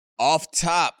Off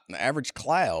top, the average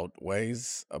cloud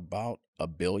weighs about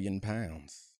 1 billion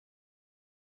pounds.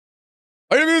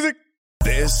 Play the music.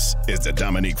 This is the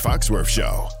Dominique Foxworth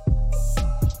Show.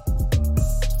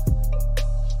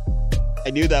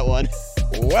 I knew that one.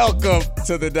 Welcome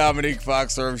to the Dominique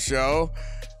Foxworth Show.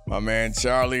 My man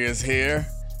Charlie is here,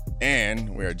 and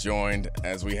we are joined,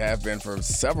 as we have been for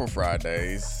several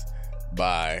Fridays,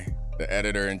 by the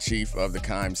editor-in-chief of the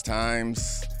Kimes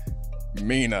Times,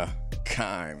 Mina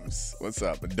Kimes. What's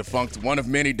up? One of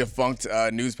many defunct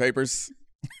newspapers.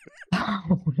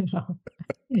 Oh, no.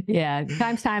 Yeah,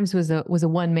 Kimes Times was a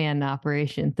one-man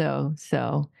operation, though,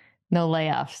 so no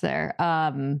layoffs there.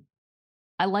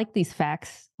 I like these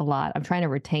facts a lot. I'm trying to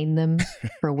retain them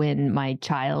for when my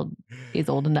child is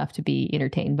old enough to be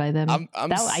entertained by them.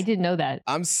 I didn't know that.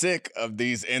 I'm sick of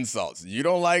these insults. You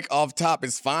don't like off top,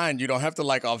 it's fine. You don't have to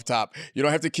like off top. You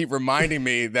don't have to keep reminding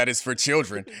me that it's for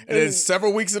children. And then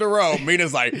several weeks in a row,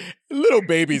 Mina's like, little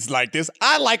babies like this.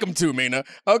 I like them too, Mina.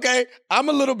 Okay? I'm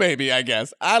a little baby, I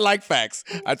guess. I like facts.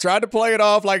 I tried to play it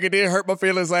off like it did hurt my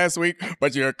feelings last week,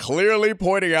 but you're clearly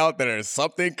pointing out that there's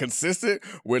something consistent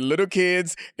with little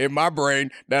kids in my brain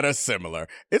that are similar.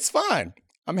 It's fine.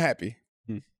 I'm happy.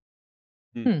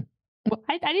 Well,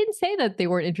 I didn't say that they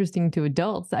weren't interesting to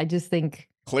adults. I just think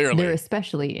clearly they're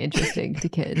especially interesting to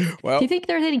kids. Well, do you think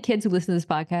there's any kids who listen to this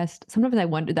podcast? Sometimes I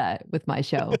wonder that with my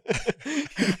show.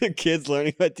 Kids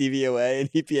learning about DVOA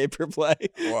and EPA per play.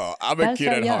 Well, I'm a kid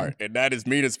at heart, and that is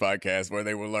Mina's podcast where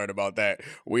they will learn about that.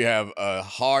 We have a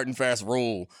hard and fast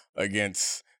rule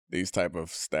against these type of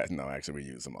stats. No, actually, we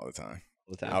use them all the time.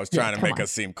 I was trying to make us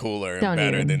seem cooler and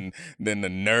better than the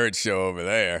nerd show over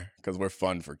there because we're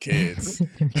fun for kids.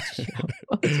 That's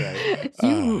right.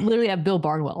 You literally have Bill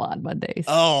Barnwell on Mondays.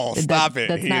 Oh, stop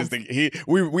it!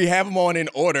 We have him on in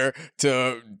order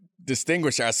to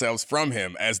distinguish ourselves from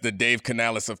him as the Dave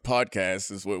Canales of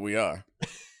podcasts is what we are.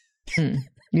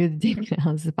 You're the Dave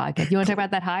Canales of podcast. You want to talk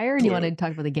about that hire, or do you want to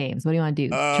talk about the games? What do you want to do?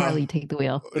 Charlie, take the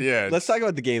wheel. Yeah, let's talk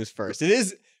about the games first. It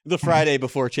is the Friday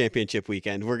before championship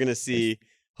weekend. We're going to see,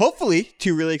 hopefully,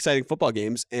 2 really exciting football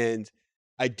games. And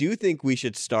I do think we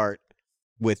should start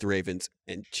with Ravens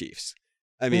and Chiefs.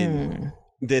 I mean,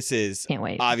 this is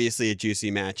obviously a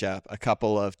juicy matchup. A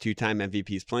couple of 2-time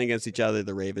MVPs playing against each other.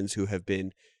 The Ravens, who have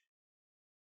been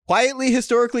quietly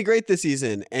historically great this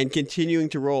season and continuing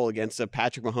to roll against a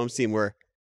Patrick Mahomes team where,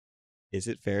 is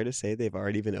it fair to say they've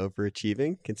already been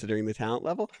overachieving considering the talent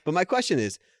level? But my question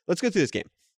is, let's go through this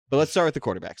game. But let's start with the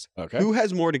quarterbacks. Okay. Who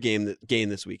has more to gain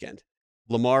this weekend?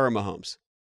 Lamar or Mahomes?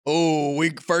 Oh,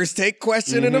 we first take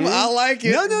questioning them. I like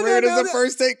it. No.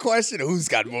 First take question. Who's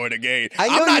got more to gain?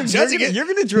 I'm not judging it. You're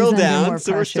going to drill down.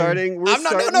 So we're starting.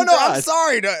 I'm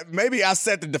sorry. Maybe I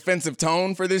set the defensive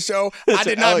tone for this show. I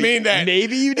did not mean that.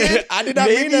 Maybe you did. I did not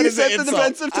mean that as an insult. The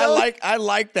defensive tone. I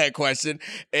like that question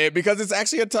because it's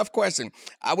actually a tough question.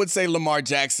 I would say Lamar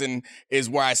Jackson is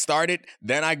where I started.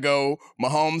 Then I go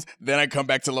Mahomes. Then I come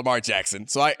back to Lamar Jackson.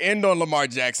 So I end on Lamar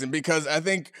Jackson because I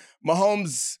think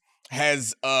Mahomes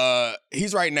has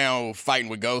he's right now fighting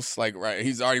with ghosts.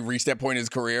 He's already reached that point in his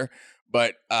career.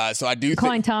 But so I do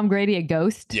calling Tom Brady a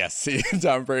ghost. Yes,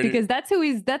 Tom Brady, because that's who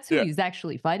he's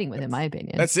actually fighting with, in my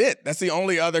opinion. That's it. That's the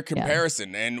only other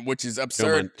comparison, and which is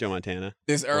absurd. Joe Montana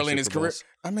this early in his career.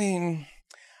 I mean,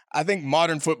 I think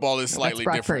modern football is slightly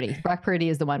different. Brock Purdy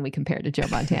is the one we compare to Joe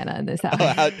Montana in this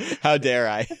house. How dare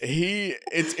I?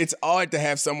 It's odd to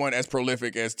have someone as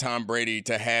prolific as Tom Brady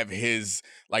to have his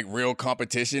real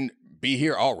competition be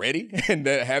here already and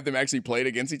to have them actually played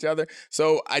against each other.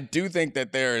 So I do think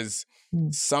that there is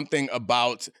something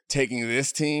about taking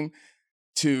this team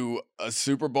to a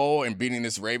Super Bowl and beating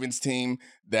this Ravens team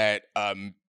that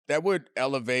that would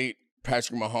elevate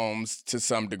Patrick Mahomes to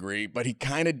some degree. But he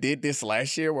kind of did this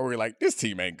last year where we're like, this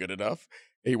team ain't good enough.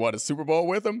 He won a Super Bowl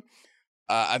with them.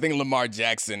 I think Lamar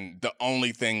Jackson, the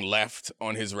only thing left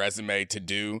on his resume to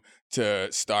do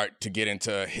to start to get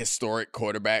into historic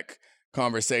quarterback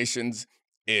conversations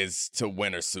is to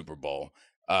win a Super Bowl.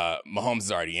 Mahomes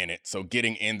is already in it. So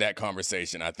getting in that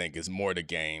conversation, I think, is more the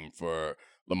game for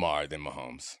Lamar than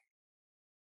Mahomes.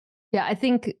 Yeah, I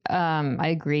think I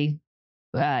agree.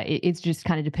 It just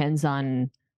kind of depends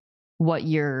on what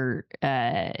you're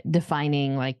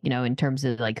defining, in terms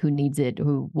of who needs it,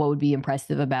 what would be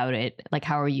impressive about it.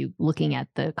 How are you looking at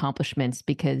the accomplishments?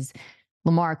 Because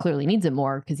Lamar clearly needs it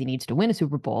more because he needs to win a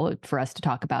Super Bowl for us to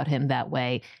talk about him that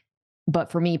way.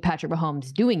 But for me, Patrick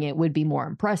Mahomes doing it would be more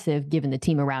impressive given the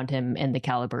team around him and the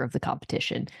caliber of the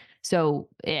competition. So,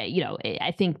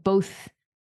 I think both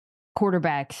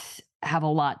quarterbacks have a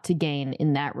lot to gain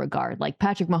in that regard.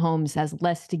 Patrick Mahomes has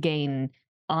less to gain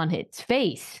on its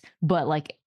face, but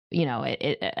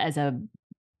as a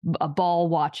a ball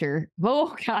watcher.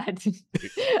 Oh God,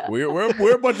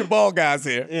 we're a bunch of ball guys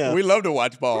here. Yeah. We love to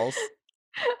watch balls.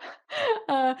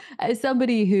 As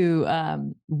somebody who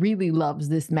really loves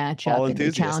this matchup Ball and the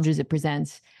enthusiast. challenges it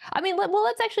presents, I mean,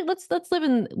 let's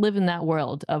live in that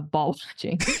world of ball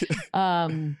watching.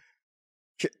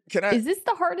 Can I Is this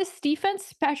the hardest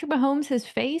defense Patrick Mahomes has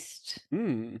faced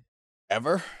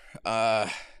ever?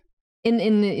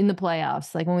 in the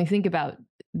playoffs? Like when we think about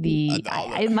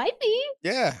it might be.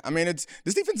 Yeah, I mean,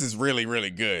 this defense is really, really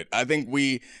good. I think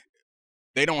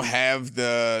they don't have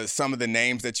some of the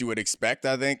names that you would expect.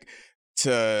 I think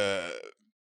because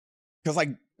like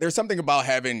there's something about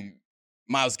having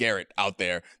Myles Garrett out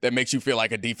there that makes you feel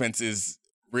like a defense is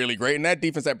really great. And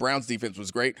that Browns defense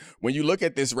was great. When you look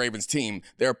at this Ravens team,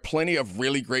 there are plenty of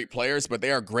really great players, but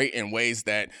they are great in ways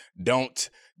that don't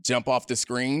jump off the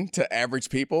screen to average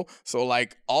people. So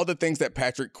like all the things that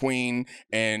Patrick Queen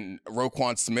and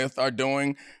Roquan Smith are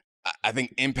doing, I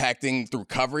think impacting through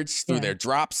coverage, through their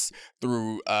drops,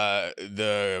 through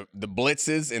the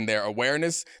blitzes and their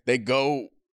awareness, they go,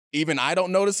 even I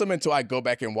don't notice them until I go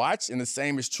back and watch. And the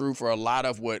same is true for a lot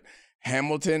of what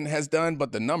Hamilton has done,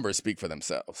 but the numbers speak for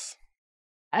themselves.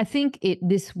 I think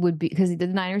this would be because the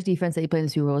Niners defense that he played in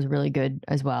the Super Bowl is really good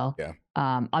as well. Yeah.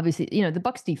 Obviously, the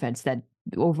Bucs defense that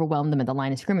overwhelmed them at the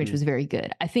line of scrimmage was very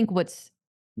good. I think what's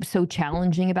so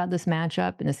challenging about this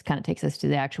matchup, and this kind of takes us to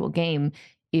the actual game,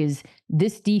 is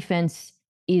this defense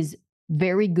is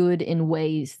very good in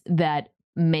ways that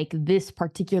make this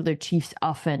particular Chiefs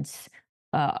offense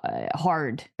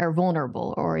hard or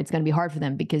vulnerable, or it's going to be hard for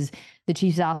them because the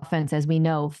Chiefs offense, as we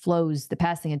know, the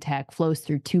passing attack flows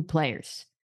through two players,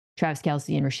 Travis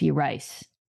Kelce and Rashee Rice.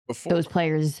 Those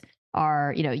players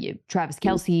are, Travis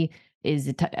Kelce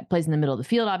plays in the middle of the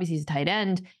field. Obviously, he's a tight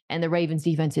end, and the Ravens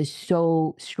defense is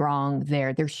so strong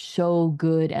there. They're so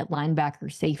good at linebacker,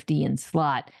 safety, and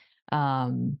slot.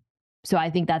 So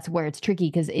I think that's where it's tricky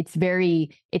because it's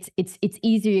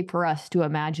easy for us to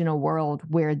imagine a world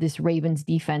where this Ravens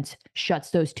defense shuts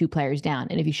those two players down.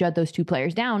 And if you shut those two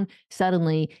players down,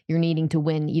 suddenly you're needing to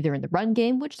win either in the run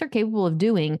game, which they're capable of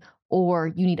doing, or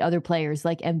you need other players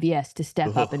like MVS to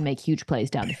step up and make huge plays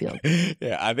down the field.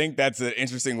 Yeah, I think that's an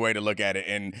interesting way to look at it.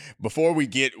 And before we're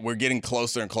getting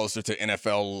closer and closer to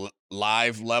NFL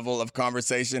live level of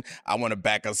conversation, I want to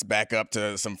back us back up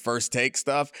to some first take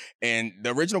stuff. And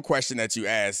the original question that you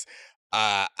asked,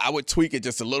 I would tweak it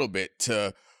just a little bit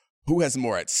to who has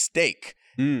more at stake.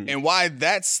 And why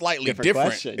that's slightly different.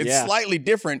 Question, it's slightly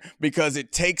different because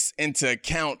it takes into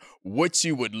account what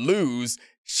you would lose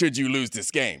should you lose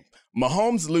this game.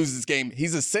 Mahomes loses this game,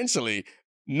 he's essentially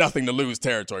nothing to lose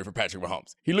territory for Patrick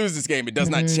Mahomes. He loses this game, it does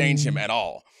not change him at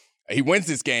all. He wins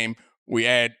this game, we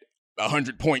add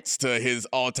 100 points to his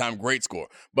all-time great score.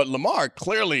 But Lamar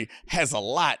clearly has a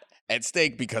lot at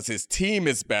stake because his team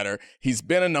is better. He's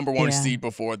been a number one seed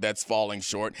before that's falling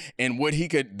short. And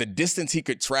the distance he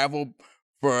could travel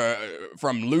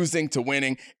from losing to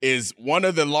winning is one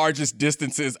of the largest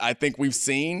distances I think we've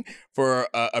seen for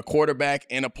a quarterback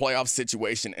in a playoff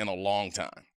situation in a long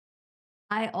time.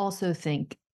 I also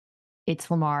think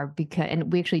it's Lamar because,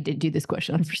 and we actually did do this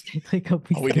question on First Take like a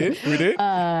couple weeks ago. We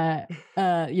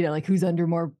did? Like who's under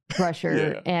more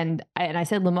pressure. And I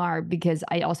said Lamar because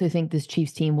I also think this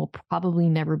Chiefs team will probably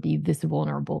never be this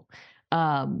vulnerable.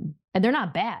 And they're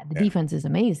not bad. The defense is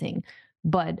amazing,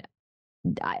 but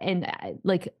I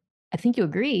think you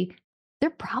agree,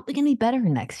 they're probably going to be better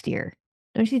next year.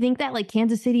 Don't you think that? Like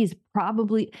Kansas City is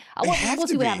probably. We'll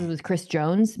see what happens with Chris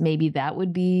Jones. Maybe that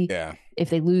would be. Yeah. If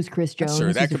they lose Chris Jones,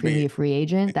 who's going to be a free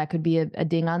agent, that could be a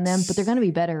ding on them. But they're going to be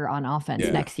better on offense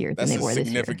next year than they were this year. That's a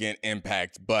significant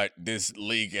impact. But this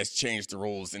league has changed the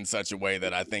rules in such a way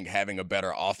that I think having a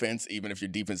better offense, even if your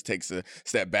defense takes a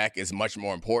step back, is much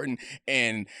more important.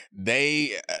 And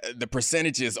the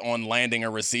percentages on landing a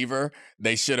receiver,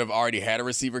 they should have already had a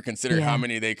receiver, considering how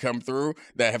many have come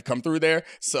through there.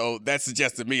 So that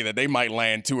suggests to me that they might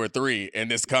land 2 or 3 in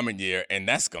this coming year, and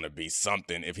that's going to be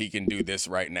something if he can do this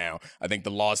right now. I think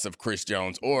the loss of Chris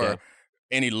Jones or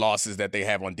any losses that they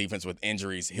have on defense with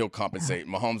injuries, he'll compensate.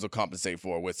 Mahomes will compensate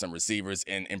for with some receivers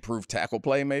and improved tackle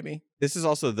play, maybe. This is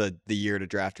also the year to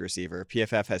draft a receiver.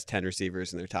 PFF has 10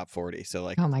 receivers in their top 40. So,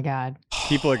 like, oh my God,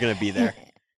 people are going to be there.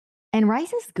 And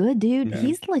Rice is good, dude. Yeah.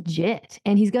 He's legit,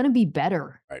 and he's going to be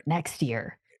better next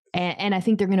year. And I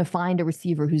think they're going to find a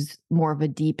receiver who's more of a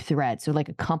deep threat. So like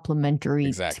a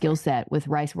complementary skill set with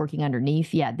Rice working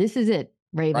underneath. Yeah, this is it.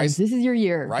 Ravens, this is your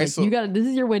year. This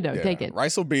is your window. Take it.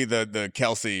 Rice will be the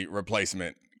Kelce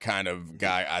replacement kind of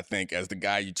guy, I think, as the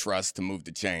guy you trust to move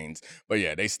the chains. But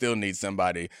yeah, they still need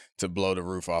somebody to blow the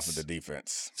roof off of the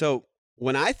defense. So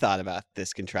when I thought about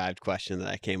this contrived question that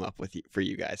I came up with for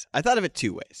you guys, I thought of it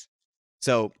two ways.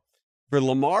 So for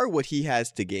Lamar, what he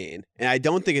has to gain, and I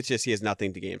don't think it's just he has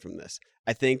nothing to gain from this.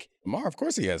 I think Lamar, of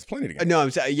course, he has plenty to gain. no,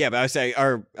 I'm saying but I was saying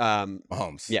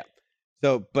Mahomes. Yeah.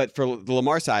 So, but for the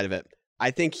Lamar side of it, I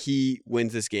think he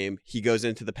wins this game. He goes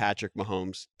into the Patrick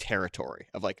Mahomes territory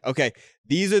of like, okay,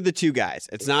 these are the two guys.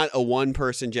 It's not a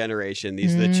one-person generation.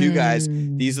 These are the two guys.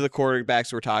 These are the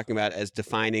quarterbacks we're talking about as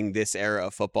defining this era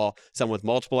of football. Someone with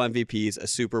multiple MVPs, a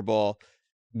Super Bowl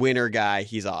winner guy.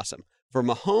 He's awesome. For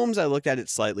Mahomes, I looked at it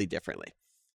slightly differently.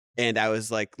 And I was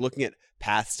like looking at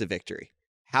paths to victory.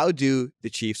 How do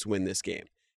the Chiefs win this game?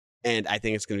 And I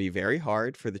think it's going to be very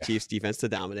hard for the Chiefs defense to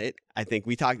dominate. I think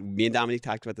me and Dominique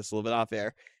talked about this a little bit off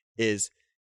air, is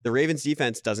the Ravens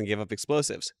defense doesn't give up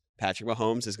explosives. Patrick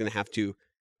Mahomes is going to have to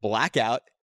black out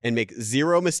and make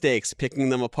zero mistakes picking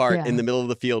them apart in the middle of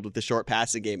the field with the short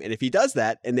passing game. And if he does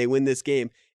that and they win this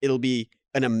game, it'll be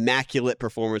an immaculate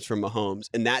performance from Mahomes.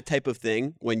 And that type of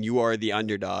thing, when you are the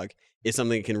underdog, is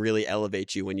something that can really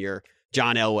elevate you when you're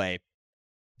John Elway,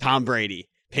 Tom Brady,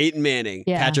 Peyton Manning,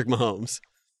 Patrick Mahomes.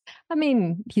 I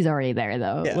mean, he's already there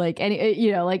though. Yeah. Like, and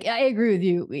like I agree with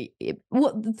you.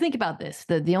 Well, think about this: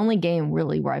 the only game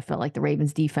really where I felt like the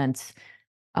Ravens defense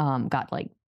got like,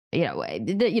 they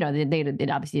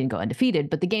obviously didn't go undefeated,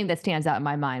 but the game that stands out in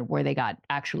my mind where they got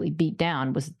actually beat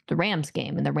down was the Rams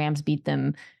game, and the Rams beat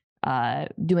them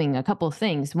doing a couple of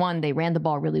things. One, they ran the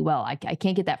ball really well. I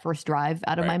can't get that first drive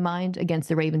out of my mind against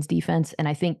the Ravens defense. And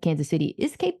I think Kansas City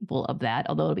is capable of that,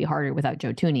 although it'll be harder without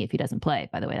Joe Thuney if he doesn't play.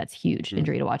 By the way, that's a huge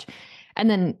injury to watch. And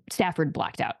then Stafford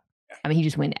blacked out. I mean, he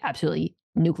just went absolutely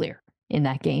nuclear in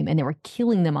that game, and they were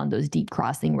killing them on those deep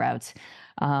crossing routes,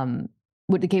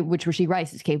 which Rashee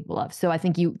Rice is capable of. So I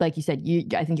think like you said,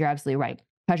 I think you're absolutely right.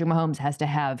 Patrick Mahomes has to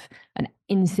have an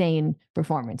insane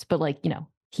performance, but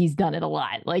he's done it a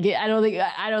lot. Like, I don't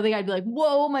think I'd be like,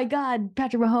 whoa, oh my God,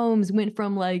 Patrick Mahomes went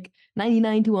from like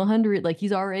 99 to 100. Like,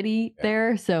 he's already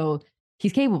there. So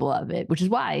he's capable of it, which is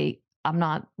why I'm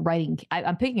not writing.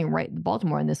 I'm picking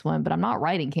Baltimore in this one, but I'm not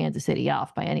writing Kansas City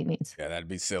off by any means. Yeah, that'd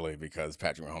be silly because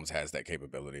Patrick Mahomes has that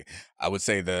capability. I would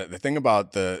say the thing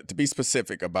about to be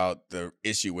specific about the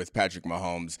issue with Patrick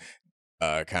Mahomes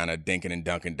kind of dinking and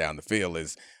dunking down the field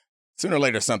is sooner or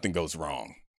later something goes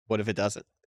wrong. What if it doesn't?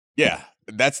 Yeah,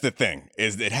 that's the thing,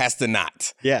 is it has to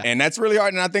not. Yeah. And that's really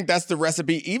hard. And I think that's the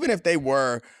recipe. Even if they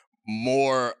were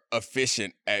more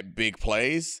efficient at big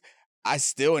plays, I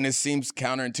still, and it seems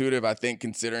counterintuitive, I think,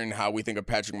 considering how we think of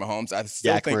Patrick Mahomes, I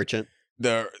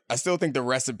still think the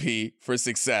recipe for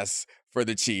success for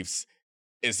the Chiefs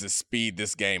is to speed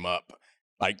this game up.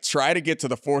 Like, try to get to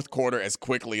the fourth quarter as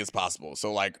quickly as possible.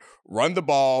 So, like, run the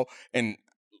ball, and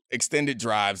extended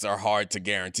drives are hard to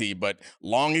guarantee, but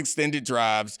long extended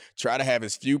drives, try to have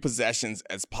as few possessions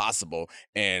as possible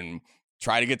and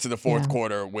try to get to the fourth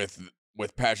quarter with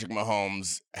Patrick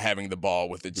Mahomes having the ball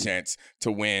with a chance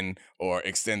to win or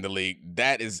extend the lead.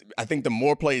 That is, I think the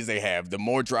more plays they have, the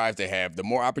more drives they have, the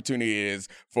more opportunity it is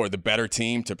for the better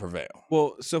team to prevail.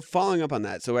 Well, so following up on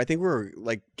that, so I think we're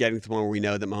like getting to the point where we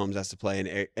know that Mahomes has to play an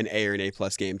A or an A+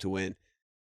 game to win.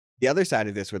 The other side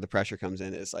of this where the pressure comes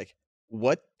in is like,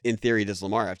 what in theory does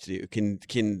Lamar have to do?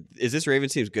 Is this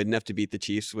Ravens team good enough to beat the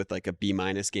Chiefs with like a B-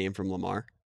 game from Lamar?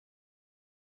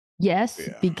 Yes,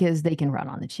 because they can run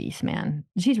on the Chiefs, man.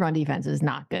 The Chiefs' run defense is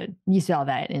not good. You saw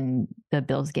that in the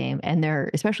Bills game, and they're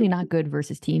especially not good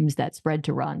versus teams that spread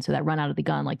to run. So that run out of the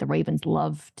gun, like the Ravens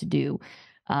love to do.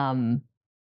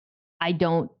 I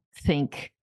don't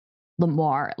think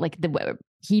Lamar,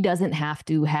 he doesn't have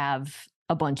to have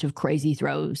a bunch of crazy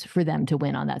throws for them to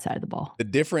win on that side of the ball. The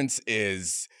difference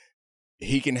is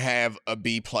he can have a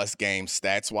B+ game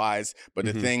stats wise, but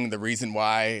the reason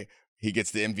why he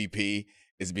gets the MVP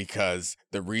is because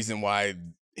the reason why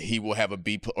he will have a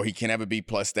B, or he can have a B+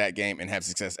 stat game and have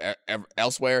success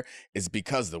elsewhere, is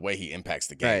because of the way he impacts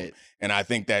the game. Right. And I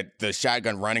think that the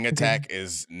shotgun running attack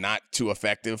is not too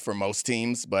effective for most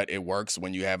teams, but it works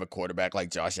when you have a quarterback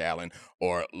like Josh Allen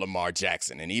or Lamar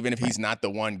Jackson. And even if he's not the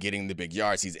one getting the big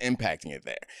yards, he's impacting it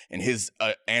there. And his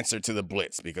answer to the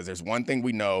blitz, because there's one thing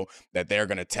we know that they're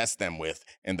going to test them with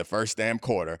in the first damn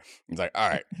quarter. It's like, all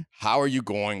right, how are you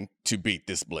going to beat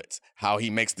this blitz? How he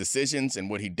makes decisions and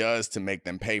what he does to make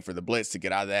them pay for the blitz to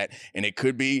get out of that. And it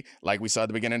could be, like we saw at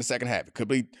the beginning of the second half, it could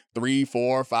be 3,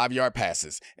 4, 5 yard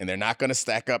passes, and they're not going to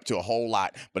stack up to a whole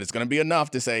lot, but it's going to be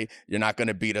enough to say, you're not going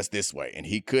to beat us this way. And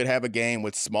he could have a game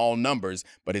with small numbers,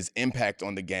 but his impact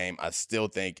on the game, I still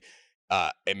think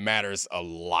it matters a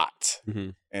lot.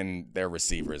 And their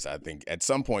receivers, I think at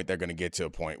some point they're going to get to a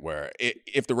point where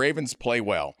if the Ravens play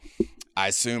well, I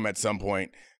assume at some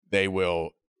point they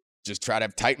will just try to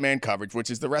have tight man coverage, which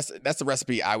is that's the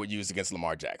recipe I would use against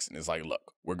Lamar Jackson. It's like,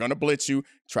 look, we're going to blitz you,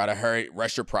 try to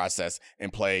rush your process,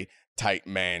 and play tight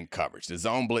man coverage. The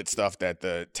zone blitz stuff that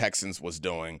the Texans was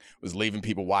doing was leaving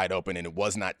people wide open, and it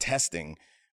was not testing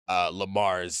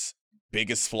Lamar's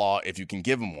biggest flaw, if you can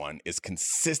give him one, is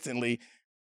consistently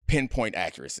pinpoint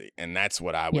accuracy. And that's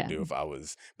what I would do if I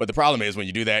was. But the problem is when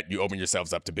you do that, you open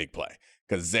yourselves up to big play.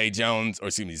 Because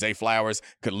Zay Flowers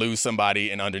could lose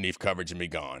somebody in underneath coverage and be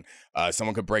gone.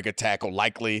 Someone could break a tackle,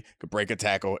 likely could break a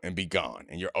tackle and be gone.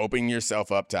 And you're opening yourself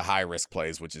up to high-risk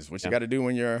plays, which is what you got to do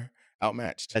when you're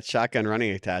outmatched. That shotgun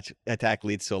running attack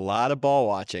leads to a lot of ball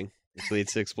watching, which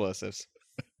leads to explosives.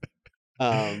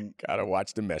 Gotta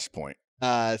watch the mesh point.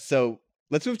 So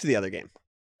let's move to the other game.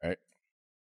 All right.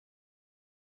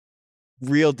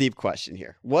 Real deep question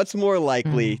here. What's more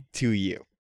likely to you?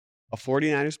 A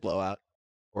 49ers blowout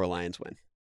or a Lions win?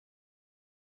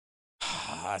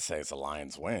 I'd say it's a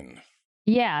Lions win.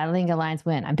 Yeah, I think a Lions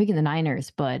win. I'm picking the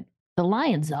Niners, but the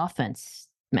Lions offense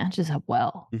matches up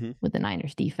well with the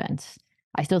Niners defense.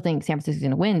 I still think San Francisco's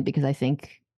going to win because I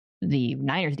think the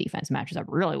Niners defense matches up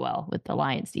really well with the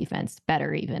Lions defense,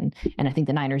 better even. And I think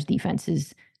the Niners defense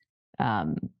is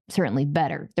certainly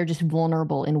better. They're just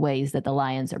vulnerable in ways that the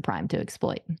Lions are primed to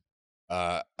exploit.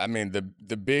 I mean,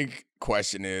 the big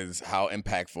question is how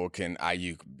impactful can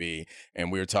Ayuk be?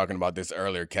 And we were talking about this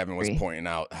earlier. Kevin was pointing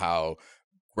out how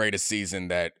great a season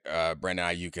that Brandon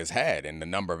Ayuk has had and the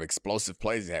number of explosive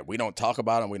plays he had. We don't talk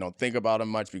about him. We don't think about him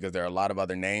much because there are a lot of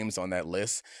other names on that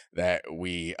list that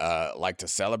we like to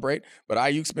celebrate. But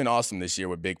Ayuk's been awesome this year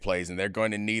with big plays, and they're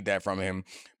going to need that from him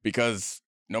because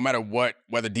no matter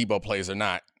whether Debo plays or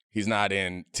not, he's not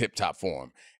in tip-top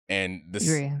form. And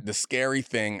the scary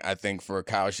thing, I think, for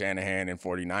Kyle Shanahan and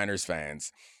 49ers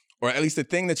fans, or at least the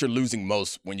thing that you're losing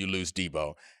most when you lose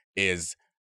Debo, is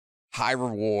high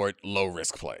reward, low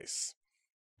risk plays.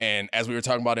 And as we were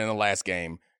talking about in the last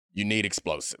game, you need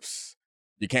explosives.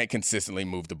 You can't consistently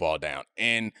move the ball down.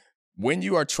 And when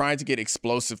you are trying to get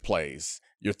explosive plays,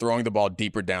 you're throwing the ball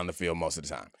deeper down the field most of the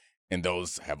time. And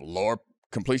those have lower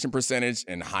completion percentage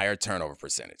and higher turnover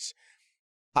percentage.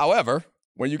 However,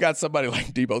 when you got somebody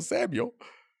like Deebo Samuel,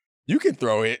 you can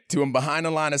throw it to him behind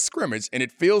the line of scrimmage, and it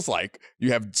feels like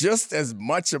you have just as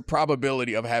much a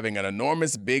probability of having an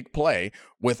enormous big play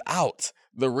without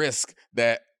the risk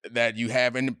that you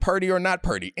have in Purdy or not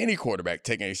Purdy, any quarterback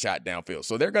taking a shot downfield.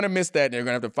 So they're going to miss that, and they're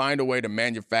going to have to find a way to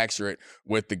manufacture it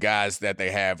with the guys that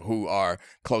they have who are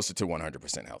closer to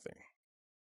 100% healthy.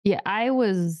 Yeah, I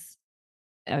was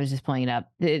just pulling it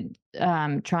up,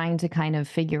 trying to kind of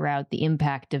figure out the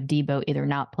impact of Debo either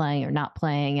not playing or not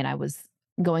playing. And I was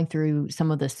going through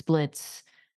some of the splits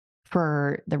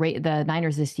for the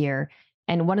Niners this year.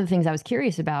 And one of the things I was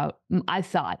curious about, I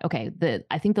thought, okay,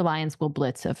 I think the Lions will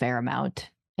blitz a fair amount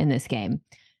in this game.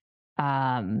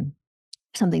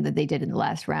 Something that they did in the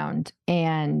last round.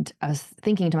 And I was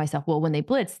thinking to myself, well, when they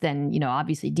blitz, then,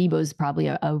 obviously Debo's probably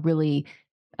a really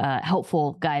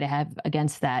helpful guy to have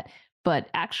against that. But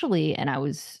actually, and I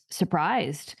was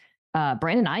surprised,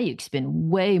 Brandon Ayuk's been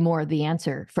way more the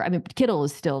answer Kittle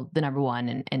is still the number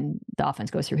one and the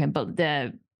offense goes through him. But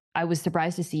I was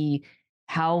surprised to see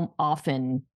how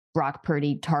often Brock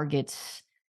Purdy targets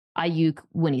Ayuk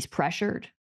when he's pressured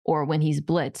or when he's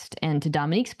blitzed. And to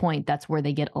Dominique's point, that's where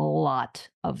they get a lot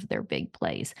of their big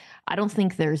plays. I don't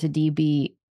think there's a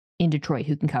DB in Detroit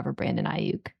who can cover Brandon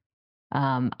Ayuk.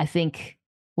 I think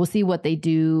we'll see what they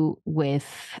do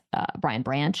with Brian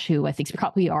Branch, who I think is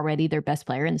probably already their best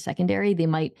player in the secondary. They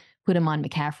might put him on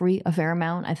McCaffrey a fair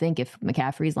amount, I think, if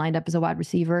McCaffrey's lined up as a wide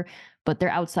receiver. But their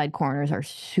outside corners are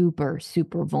super,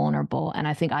 super vulnerable. And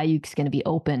I think Ayuk's going to be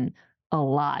open a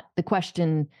lot. The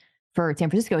question for San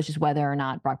Francisco is just whether or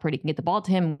not Brock Purdy can get the ball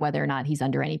to him, whether or not he's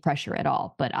under any pressure at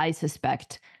all. But I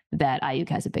suspect that Ayuk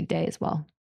has a big day as well.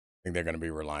 I think they're going to be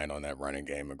relying on that running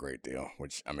game a great deal,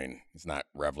 which, it's not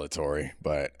revelatory,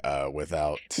 but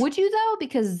without... Would you, though?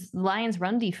 Because Lions'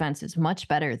 run defense is much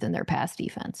better than their pass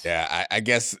defense. Yeah, I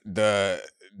guess the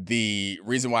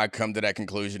reason why I come to that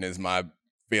conclusion is my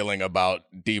feeling about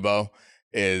Debo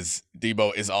is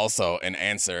also an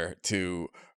answer to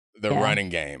the running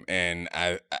game. And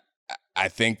I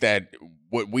think that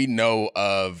what we know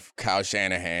of Kyle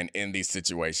Shanahan in these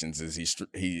situations is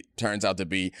he turns out to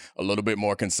be a little bit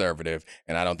more conservative,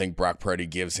 and I don't think Brock Purdy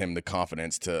gives him the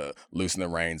confidence to loosen the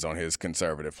reins on his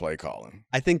conservative play calling.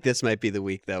 I think this might be the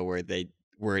week, though, where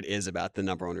it is about the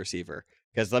number one receiver.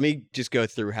 Because let me just go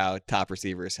through how top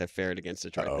receivers have fared against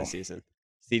Detroit this season.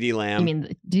 CeeDee Lamb. You mean,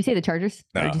 did you say the Chargers?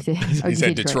 No, or did you say, he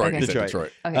said Detroit. Okay. He said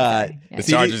Detroit. Okay, The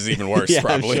Chargers is even worse,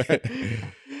 probably.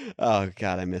 Oh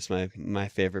God, I miss my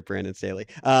favorite Brandon Staley.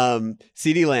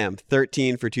 CeeDee Lamb,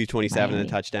 13 for 227 and a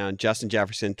touchdown. Justin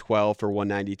Jefferson, 12 for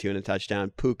 192 and a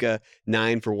touchdown. Puka,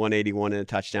 9 for 181 and a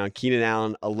touchdown. Keenan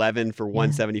Allen, 11 for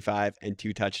 175 and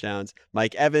 2 touchdowns.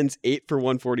 Mike Evans, 8 for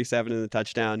 147 and a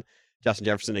touchdown. Justin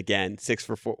Jefferson again, 6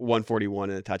 for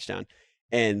 141 and a touchdown.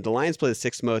 And the Lions play the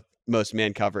sixth most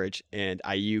man coverage, and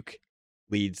Ayuk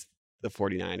leads the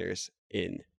 49ers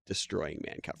in destroying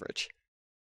man coverage.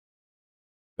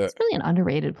 It's really an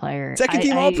underrated player. Second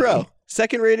team All-Pro.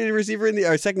 Second rated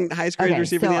receiver second highest graded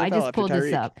receiver in the NFL. I just pulled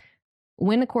this up.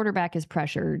 When a quarterback is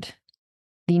pressured,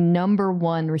 the number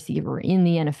one receiver in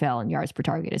the NFL in yards per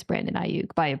target is Brandon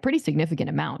Ayuk by a pretty significant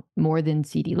amount, more than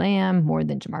CeeDee Lamb, more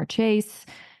than Jamar Chase.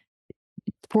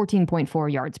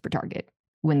 14.4 yards per target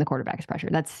when the quarterback is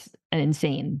pressured. That's an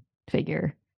insane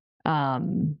figure.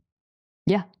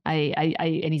 Yeah,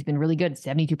 and he's been really good.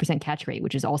 72% catch rate,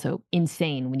 which is also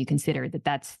insane when you consider that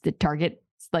that's the target.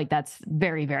 Like that's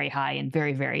very, very high and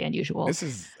very, very unusual. This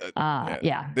is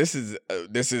This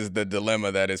is the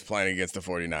dilemma that is playing against the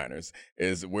 49ers.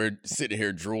 Is we're sitting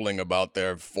here drooling about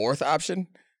their fourth option.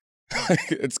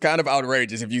 It's kind of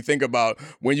outrageous if you think about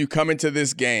when you come into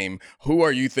this game, who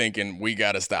are you thinking we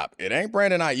got to stop? It ain't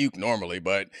Brandon Ayuk normally,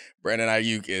 but Brandon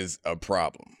Ayuk is a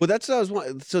problem. Well, that's what I was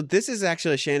wondering. So this is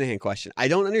actually a Shanahan question. I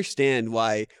don't understand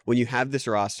why when you have this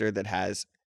roster that has,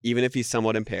 even if he's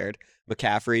somewhat impaired,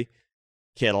 McCaffrey,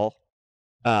 Kittle,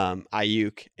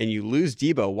 Ayuk, and you lose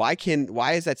Debo,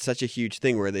 why is that such a huge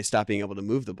thing where they stop being able to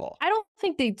move the ball? I don't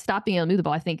think they stopped being able to move the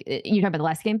ball. I think you're talking about the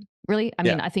last game, really. I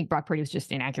mean, I think Brock Purdy was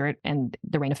just inaccurate, and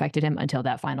the rain affected him until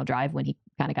that final drive when he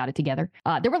kind of got it together.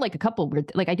 There were like a couple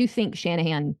weird, like I do think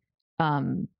Shanahan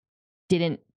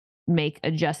didn't make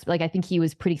adjustments. Like I think he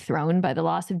was pretty thrown by the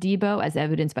loss of Debo, as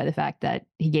evidenced by the fact that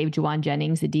he gave Juwan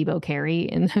Jennings a Debo carry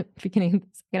in the beginning of the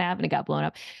second half, and it got blown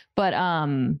up. But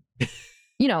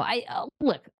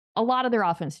look, a lot of their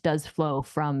offense does flow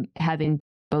from having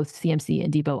both CMC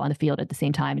and Debo on the field at the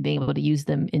same time and being able to use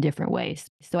them in different ways.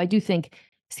 So I do think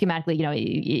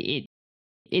schematically,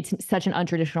 it's such an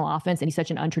untraditional offense and he's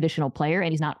such an untraditional player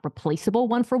and he's not replaceable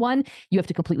one for one. You have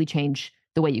to completely change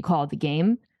the way you call the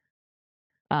game.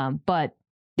 But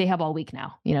they have all week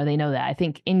now. They know that. I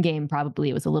think in game, probably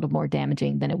it was a little more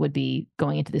damaging than it would be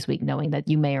going into this week, knowing that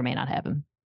you may or may not have him.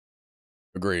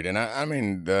 Agreed. And I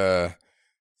mean,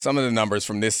 some of the numbers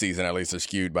from this season, at least, are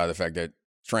skewed by the fact that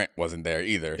Trent wasn't there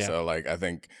either. Yeah. So, I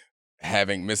think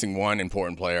missing one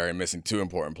important player and missing two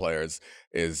important players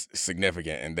is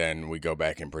significant. And then we go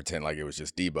back and pretend like it was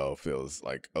just Debo feels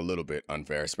like a little bit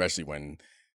unfair, especially when,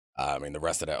 the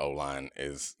rest of that O-line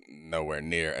is nowhere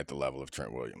near at the level of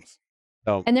Trent Williams.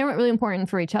 Oh. And they weren't really important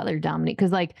for each other, Dominic, because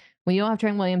when you don't have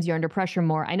Trent Williams, you're under pressure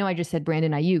more. I know I just said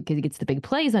Brandon Ayuk because he gets the big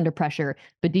plays under pressure,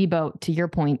 but Debo, to your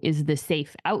point, is the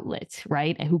safe outlet,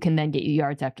 right? And who can then get you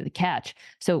yards after the catch.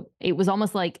 So it was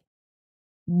almost like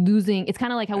losing. It's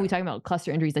kind of like how we talk about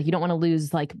cluster injuries. Like you don't want to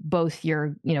lose both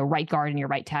your right guard and your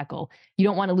right tackle. You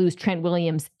don't want to lose Trent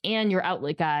Williams and your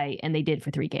outlet guy, and they did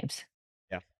for 3 games.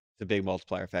 A big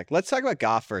multiplier effect. Let's talk about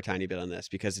Goff for a tiny bit on this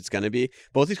because it's going to be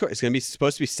it's going to be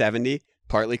supposed to be 70,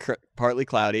 partly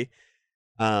cloudy.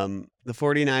 The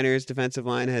 49ers defensive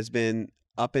line has been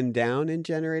up and down in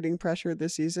generating pressure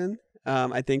this season.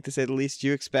 I think to say the least. Do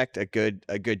you expect a good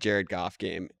Jared Goff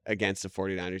game against the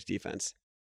 49ers defense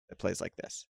that plays like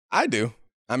this? I do.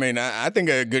 I mean, I think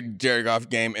a good Jared Goff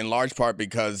game in large part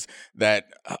because that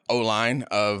O-line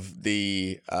of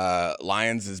the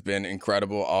Lions has been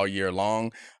incredible all year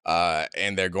long,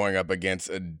 and they're going up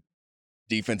against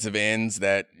defensive ends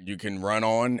that you can run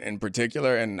on in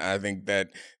particular. And I think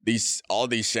that all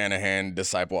these Shanahan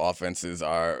disciple offenses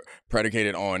are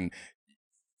predicated on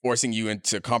forcing you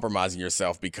into compromising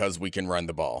yourself because we can run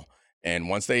the ball. And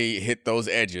once they hit those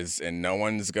edges, and no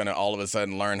one's going to all of a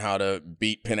sudden learn how to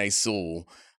beat Penei Sewell,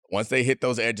 once they hit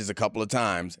those edges a couple of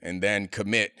times and then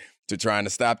commit to trying to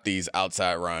stop these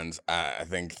outside runs, I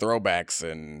think throwbacks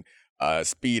and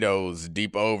speedos,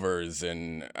 deep overs,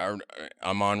 and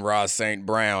Amon-Ra St.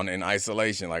 Brown in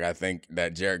isolation, I think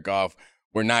that Jared Goff,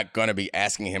 we're not going to be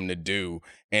asking him to do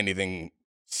anything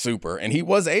super. And he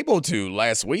was able to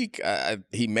last week.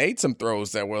 He made some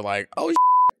throws that were like, oh,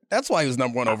 that's why he was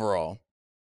number 1 overall.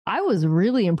 I was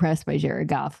really impressed by Jared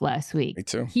Goff last week. Me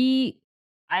too.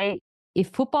 If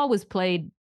football was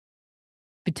played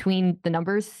between the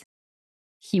numbers,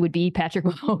 he would be Patrick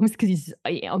Mahomes because he's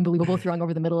unbelievable throwing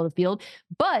over the middle of the field.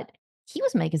 But he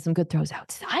was making some good throws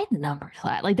outside the numbers.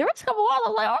 There was a couple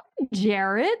of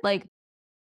Jared.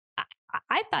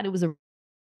 I thought it was a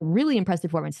really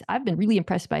impressive performance. I've been really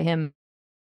impressed by him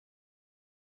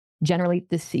generally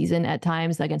this season at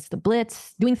times against the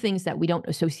blitz, doing things that we don't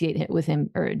associate with him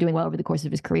or doing well over the course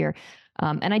of his career.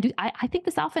 And I think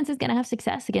this offense is going to have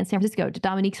success against San Francisco. To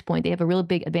Dominique's point, they have a really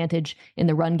big advantage in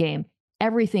the run game.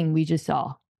 Everything we just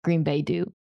saw Green Bay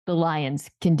do, the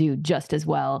Lions can do just as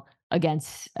well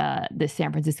against the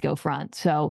San Francisco front.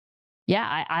 So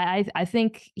yeah, I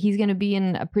think he's going to be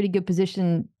in a pretty good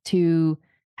position to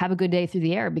have a good day through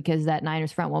the air because that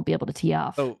Niners front won't be able to tee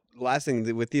off. Oh, last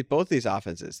thing with both these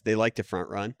offenses, they like to front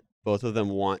run. Both of them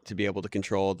want to be able to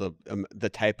control the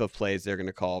type of plays they're going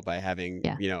to call by having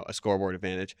a scoreboard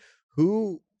advantage.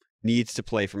 Who needs to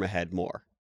play from ahead more?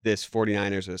 This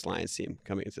 49ers or this Lions team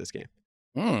coming into this game?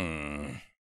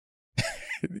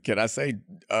 Can I say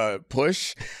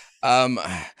push?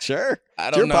 Sure.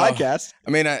 I don't know. Podcast.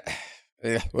 I mean,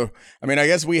 I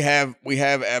guess we have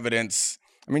evidence.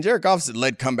 I mean, Jared Goff's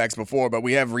led comebacks before, but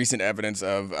we have recent evidence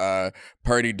of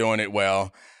Purdy doing it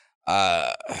well.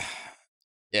 Yeah,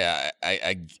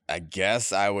 I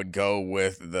guess I would go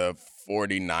with the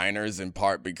 49ers in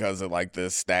part because of like the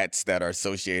stats that are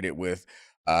associated with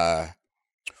Shanahan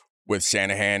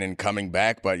and coming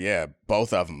back. But yeah,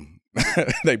 both of them,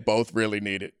 they both really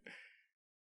need it.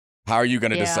 How are you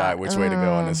going to decide which way to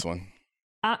go on this one?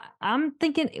 I'm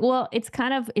thinking, well,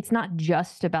 it's not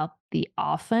just about the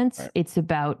offense. Right. It's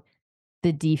about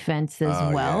the defense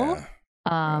as well.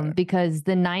 Yeah. Because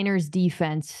the Niners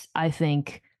defense, I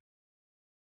think,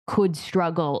 could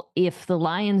struggle if the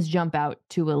Lions jump out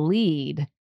to a lead.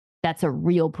 That's a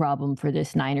real problem for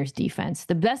this Niners defense.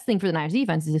 The best thing for the Niners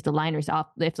defense is if the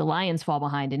Lions fall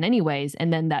behind in any ways,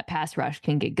 and then that pass rush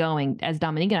can get going. As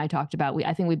Dominique and I talked about,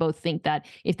 I think we both think that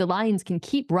if the Lions can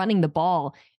keep running the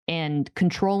ball and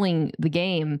controlling the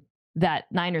game, that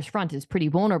Niners front is pretty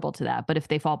vulnerable to that. But if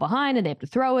they fall behind and they have to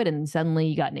throw it, and suddenly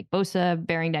you got Nick Bosa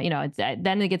bearing down,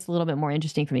 then it gets a little bit more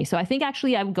interesting for me. So I think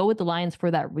actually I would go with the Lions for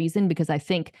that reason, because I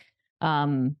think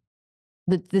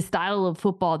the style of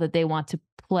football that they want to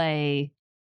play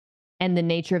and the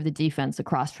nature of the defense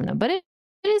across from them. But it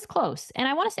is close. And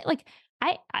I want to say, like,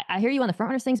 I hear you on the front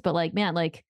runners things, but like, man,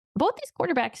 like, both these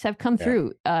quarterbacks have come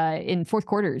through in fourth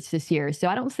quarters this year. So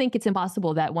I don't think it's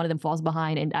impossible that one of them falls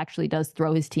behind and actually does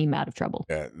throw his team out of trouble.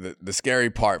 Yeah, the scary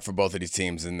part for both of these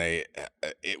teams, and it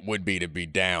would be to be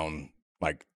down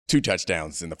like 2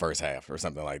 touchdowns in the first half or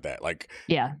something like that. Like,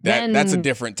 that's a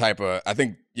different type of, I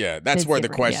think, that's where the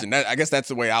question, I guess that's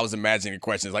the way I was imagining the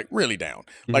question, is like really down.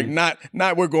 Mm-hmm. Like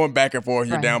not we're going back and forth.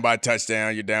 You're down by a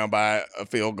touchdown. You're down by a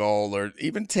field goal or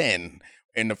even 10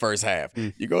 in the first half.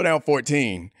 You go down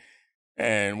 14.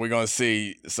 And we're going to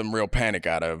see some real panic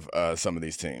out of some of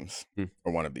these teams,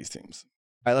 or one of these teams.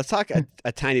 All right, let's talk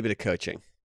a tiny bit of coaching.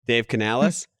 Dave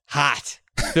Canales, hot.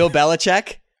 Bill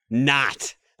Belichick,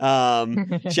 not.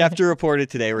 Schefter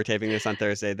reported today, we're taping this on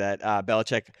Thursday, that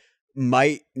Belichick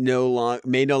may no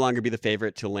longer be the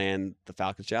favorite to land the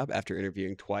Falcons job after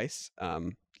interviewing twice.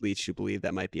 Leads to believe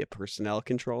that might be a personnel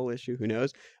control issue. Who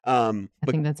knows? I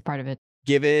think that's part of it.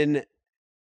 Given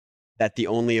that the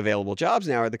only available jobs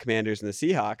now are the Commanders and the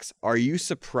Seahawks, are you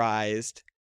surprised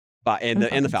by and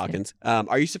the Falcons?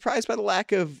 Are you surprised by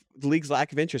the league's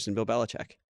lack of interest in Bill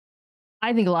Belichick?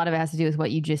 I think a lot of it has to do with what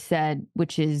you just said,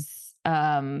 which is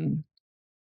the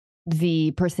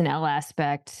personnel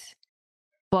aspect,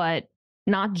 but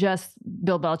not just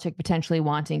Bill Belichick potentially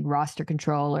wanting roster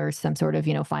control or some sort of,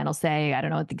 final say. I don't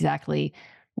know exactly.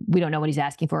 We don't know what he's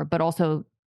asking for, but also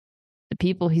the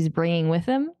people he's bringing with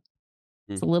him.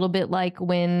 It's a little bit like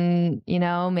when,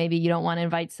 maybe you don't want to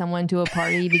invite someone to a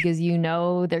party because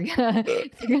they're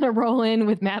gonna roll in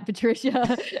with Matt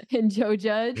Patricia and Joe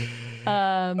Judge.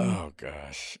 Oh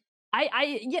gosh.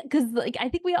 Because I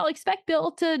think we all expect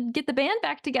Bill to get the band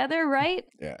back together, right?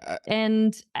 Yeah.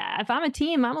 And if I'm a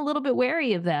team, I'm a little bit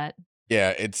wary of that.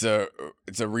 Yeah, it's a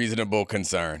reasonable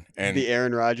concern, and the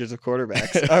Aaron Rodgers of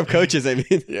quarterbacks, of coaches. I mean,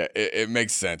 yeah, it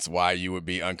makes sense why you would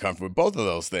be uncomfortable with both of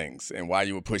those things, and why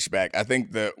you would push back. I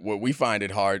think that what we find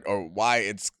it hard, or why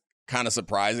it's kind of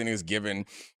surprising, is given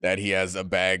that he has a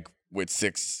bag with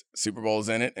 6 Super Bowls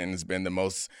in it, and has been the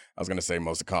most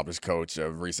accomplished coach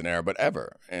of recent era, but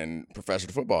ever in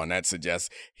professional football, and that suggests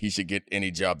he should get any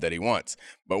job that he wants.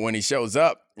 But when he shows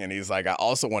up and he's like, I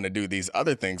also want to do these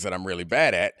other things that I'm really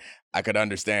bad at, I could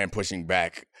understand pushing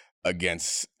back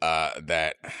against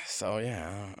that. So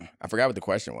yeah, I forgot what the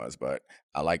question was, but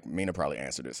Mina probably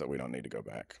answered it, so we don't need to go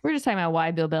back. We're just talking about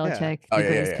why Bill Belichick, the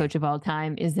greatest coach of all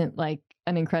time, isn't like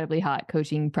an incredibly hot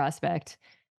coaching prospect.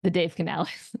 The Dave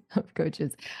Canales of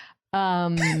coaches.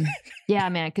 Yeah,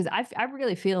 man, because I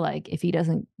really feel like if he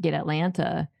doesn't get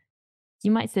Atlanta, you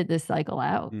might sit this cycle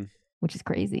out, which is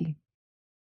crazy.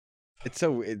 It's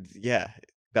so,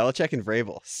 Belichick and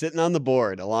Vrabel sitting on the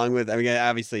board along with,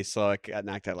 obviously Slowick got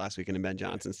knocked out last weekend and Ben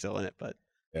Johnson's still in it, but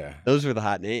yeah, those were the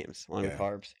hot names along with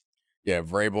Harbs. Yeah,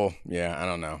 Vrabel. Yeah, I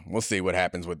don't know. We'll see what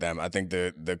happens with them. I think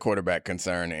the quarterback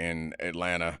concern in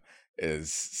Atlanta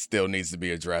still needs to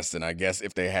be addressed, and I guess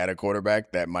if they had a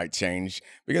quarterback, that might change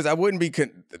because I wouldn't be.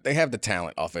 They have the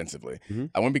talent offensively. Mm-hmm.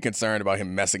 I wouldn't be concerned about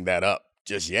him messing that up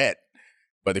just yet.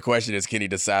 But the question is, can he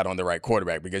decide on the right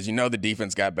quarterback? Because the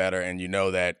defense got better, and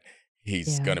that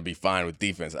he's going to be fine with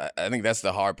defense. I think that's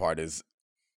the hard part is,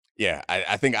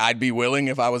 I think I'd be willing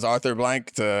if I was Arthur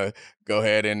Blank to go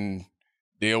ahead and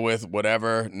deal with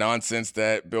whatever nonsense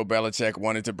that Bill Belichick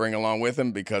wanted to bring along with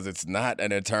him because it's not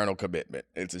an eternal commitment.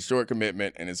 It's a short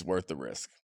commitment, and it's worth the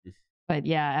risk. But,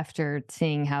 after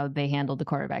seeing how they handled the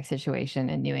quarterback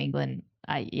situation in New England,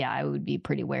 I would be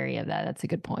pretty wary of that. That's a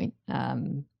good point.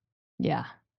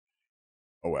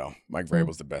 Oh, well, Mike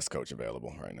Vrabel's the best coach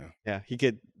available right now. Yeah,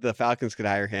 the Falcons could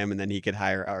hire him, and then he could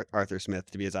hire Arthur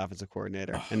Smith to be his offensive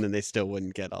coordinator, and then they still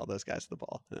wouldn't get all those guys the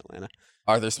ball in Atlanta.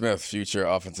 Arthur Smith, future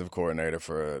offensive coordinator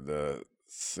for the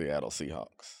Seattle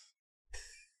Seahawks.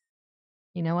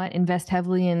 You know what? Invest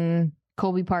heavily in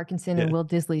Colby Parkinson and Will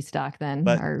Disley stock then,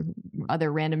 or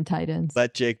other random tight ends.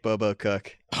 Let Jake Bobo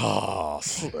cook. Oh,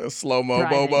 slow-mo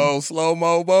Bobo,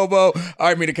 slow-mo Bobo. All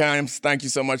right, Mina Kimes, thank you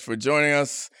so much for joining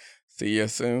us. See you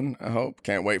soon, I hope.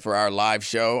 Can't wait for our live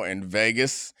show in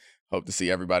Vegas. Hope to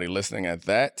see everybody listening at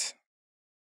that.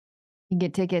 You can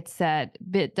get tickets at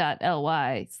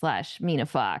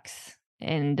bit.ly/MinaFox.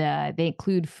 And they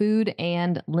include food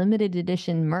and limited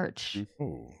edition merch.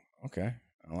 Ooh, okay.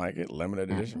 I like it. Limited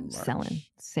edition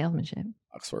merch. Salesmanship.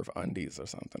 Foxworth undies or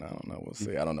something. I don't know. We'll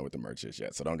see. I don't know what the merch is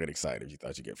yet, so don't get excited if you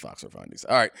thought you get Foxworth undies.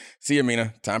 All right. See you,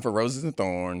 Mina. Time for Roses and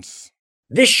Thorns.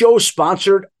 This show is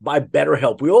sponsored by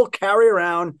BetterHelp. We all carry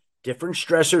around different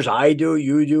stressors. I do,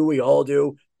 you do, we all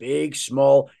do, big,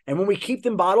 small. And when we keep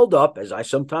them bottled up, as I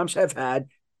sometimes have had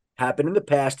happen in the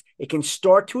past, it can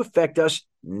start to affect us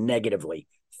negatively.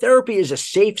 Therapy is a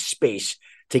safe space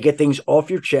to get things off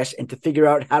your chest and to figure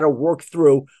out how to work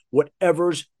through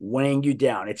whatever's weighing you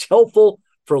down. It's helpful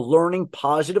for learning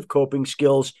positive coping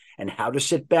skills and how to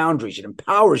set boundaries. It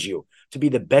empowers you to be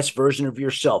the best version of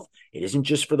yourself. It isn't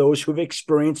just for those who've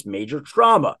experienced major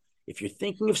trauma. If you're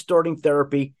thinking of starting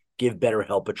therapy, give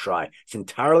BetterHelp a try. It's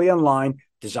entirely online,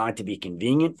 designed to be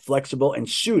convenient, flexible, and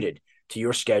suited to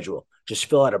your schedule. Just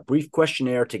fill out a brief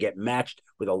questionnaire to get matched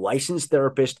with a licensed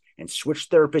therapist and switch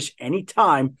therapists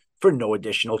anytime for no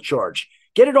additional charge.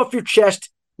 Get it off your chest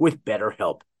with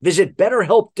BetterHelp. Visit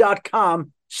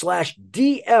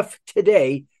BetterHelp.com/DF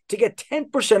today to get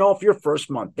 10% off your first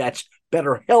month. That's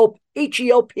BetterHelp,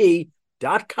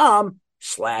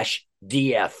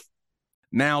 HELP.com/DF.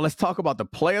 Now let's talk about the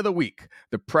play of the week.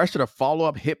 The pressure to follow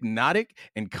up Hypnotic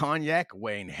and Cognac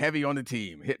weighing heavy on the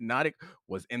team. Hypnotic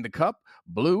was in the cup,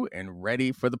 blue, and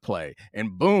ready for the play.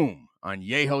 And boom,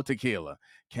 Añejo Tequila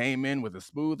came in with a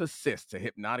smooth assist to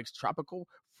Hypnotic's tropical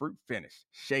fruit finish.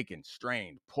 Shaken,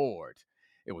 strained, poured.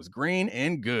 It was green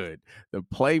and good. The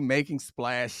playmaking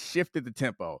splash shifted the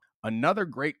tempo. Another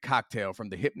great cocktail from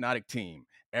the Hypnotic team.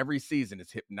 Every season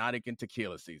is Hypnotic and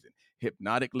Tequila season.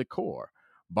 Hypnotic Liqueur.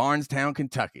 Barnstown,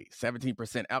 Kentucky.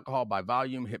 17% alcohol by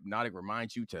volume. Hypnotic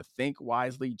reminds you to think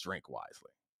wisely, drink wisely.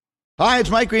 Hi, it's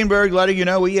Mike Greenberg letting you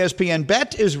know ESPN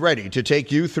Bet is ready to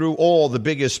take you through all the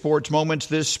biggest sports moments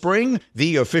this spring.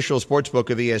 The official sportsbook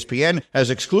of ESPN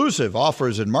has exclusive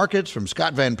offers and markets from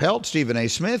Scott Van Pelt, Stephen A.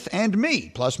 Smith, and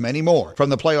me, plus many more. From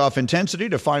the playoff intensity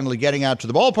to finally getting out to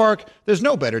the ballpark, there's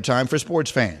no better time for sports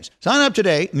fans. Sign up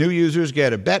today. New users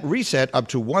get a bet reset up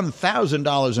to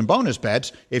 $1,000 in bonus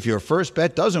bets if your first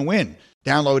bet doesn't win.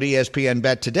 Download ESPN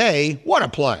Bet today. What a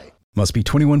play. Must be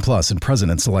 21 plus and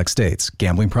present in select states.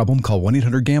 Gambling problem? Call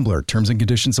 1-800-GAMBLER. Terms and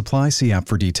conditions apply. See app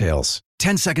for details.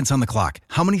 10 seconds on the clock.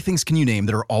 How many things can you name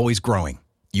that are always growing?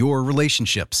 Your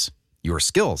relationships, your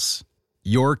skills,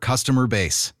 your customer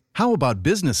base. How about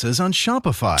businesses on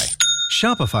Shopify?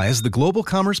 Shopify is the global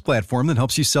commerce platform that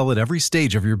helps you sell at every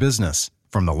stage of your business.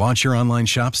 From the launch your online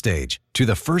shop stage to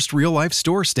the first real-life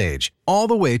store stage, all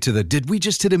the way to the did we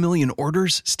just hit a million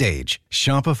orders stage.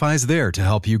 Shopify's there to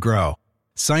help you grow.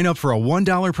 Sign up for a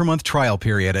 $1 per month trial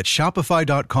period at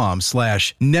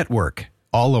shopify.com/network,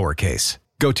 all lowercase.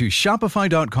 Go to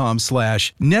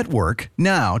shopify.com/network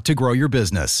now to grow your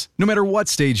business, no matter what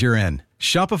stage you're in.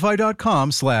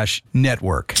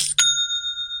 Shopify.com/network.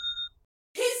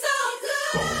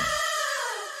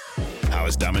 How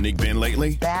has Dominique been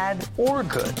lately? Bad or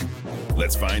good?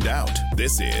 Let's find out.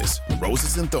 This is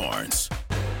Roses and Thorns.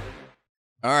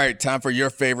 All right, time for your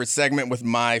favorite segment with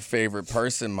my favorite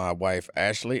person, my wife,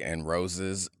 Ashley, and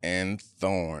Roses and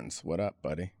Thorns. What up,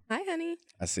 buddy? Hi, honey.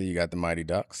 I see you got the Mighty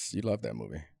Ducks. You love that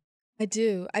movie. I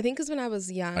do. I think because when I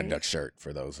was young. A duck shirt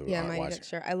for those who aren't Mighty watching. Duck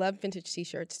shirt. I love vintage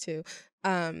T-shirts too.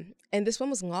 And this one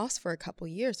was lost for a couple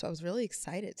years, so I was really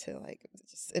excited to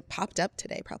it popped up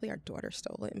today. Probably our daughter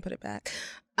stole it and put it back.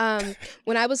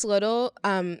 When I was little,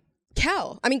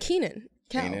 Keenan.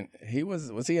 Keenan.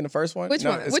 Was he in the first one? Which no,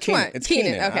 one? It's Which Keenan. one? It's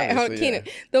Keenan. Okay, obviously, Keenan.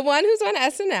 yeah. The one who's on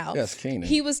SNL. Yes, Keenan.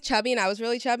 He was chubby and I was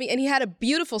really chubby, and he had a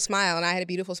beautiful smile, and I had a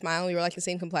beautiful smile, and we were like the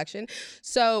same complexion.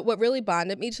 So what really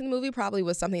bonded me to the movie probably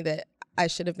was something that I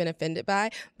should have been offended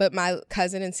by, but my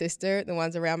cousin and sister, the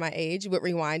ones around my age, would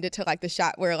rewind it to like the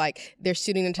shot where like they're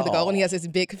shooting into the goal and he has this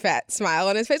big fat smile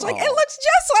on his face. Like, it looks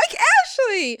just like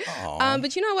Ashley.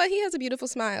 But you know what? He has a beautiful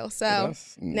smile. So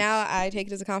now I take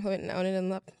it as a compliment and own it and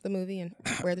love the movie and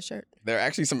wear the shirt. There are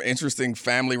actually some interesting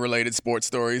family-related sports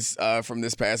stories from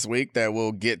this past week that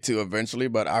we'll get to eventually,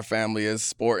 but our family is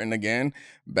sporting again,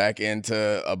 back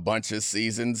into a bunch of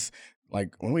seasons.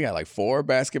 Like, when we got like 4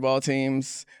 basketball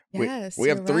teams. Yes, we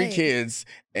have you're 3 right. kids,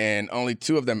 and only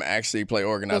 2 of them actually play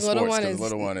organized sports because the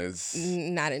little one is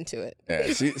not into it. Yeah,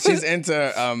 she's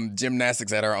into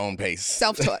gymnastics at her own pace.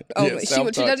 Self-taught. Yeah, She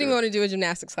self-taught doesn't too. even want to do a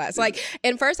gymnastics class. Like,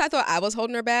 and first I thought I was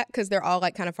holding her back because they're all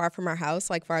like kind of far from our house,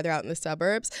 like farther out in the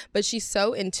suburbs. But she's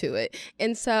so into it.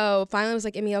 And so finally I was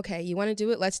like, Emmy, okay, you want to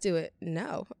do it? Let's do it.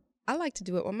 No. I like to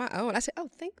do it on my own. I said, oh,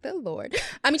 thank the Lord.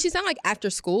 I mean, she's not like after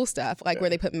school stuff, like where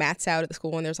they put mats out at the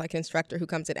school and there's like an instructor who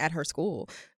comes in at her school.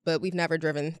 But we've never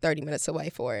driven 30 minutes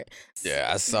away for it. Yeah,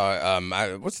 I saw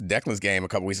what's Declan's game a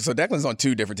couple weeks ago. So Declan's on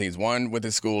 2 different teams, one with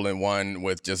his school and one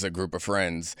with just a group of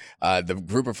friends. The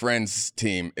group of friends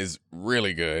team is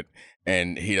really good,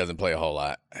 and he doesn't play a whole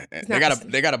lot.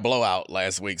 They got a blowout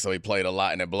last week, so he played a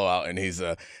lot in a blowout, and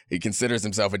he considers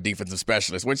himself a defensive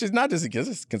specialist, which is not just he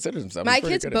considers himself. My He's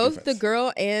pretty kids, good at both defense. the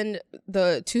girl and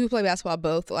the 2 who play basketball,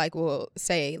 both like will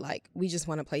say like, we just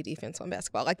want to play defense on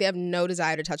basketball. Like they have no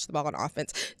desire to touch the ball on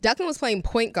offense. Declan was playing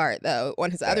point guard though on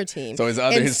his other team. So his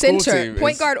center, school team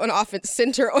point guard on offense,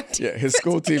 center on defense. Yeah, his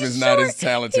school team is not as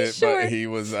talented, but he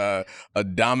was a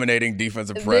dominating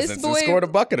defensive presence and scored a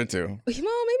bucket or 2. Well,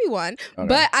 maybe 1. Okay.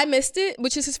 But I missed it,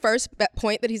 which is his first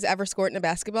point that he's ever scored in a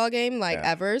basketball game,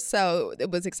 ever. So it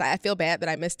was exciting. I feel bad that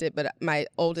I missed it, but my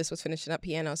oldest was finishing up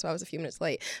piano, so I was a few minutes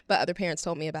late. But other parents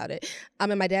told me about it.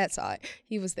 And my dad saw it.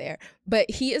 He was there. But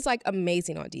he is like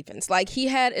amazing on defense. Like he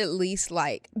had at least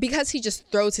because he just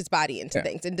throws his body into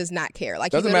things and does not care.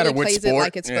 Like Doesn't he matter literally which plays sport. it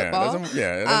like it's football. It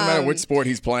doesn't matter which sport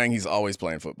he's playing. He's always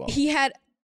playing football. He had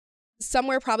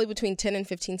somewhere probably between 10 and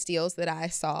 15 steals that I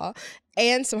saw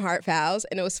and some hard fouls.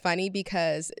 And it was funny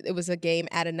because it was a game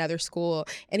at another school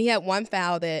and he had one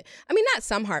foul not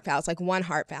some hard fouls, like one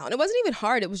hard foul. And it wasn't even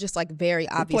hard. It was just like very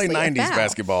obviously We play 90s a foul.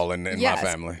 basketball in my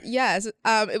family. Yes.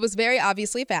 It was very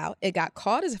obviously a foul. It got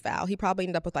called as a foul. He probably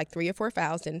ended up with like 3 or 4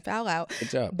 fouls, didn't foul out. Good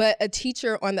job. But a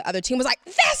teacher on the other team was like,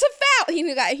 that's a foul.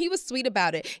 He was sweet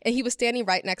about it. And he was standing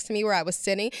right next to me where I was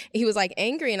sitting. And he was like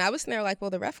angry. And I was sitting there like, well,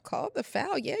 the ref called the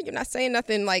foul. Yeah, you're not saying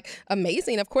nothing like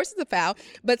amazing. Of course it's a foul.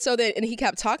 But and he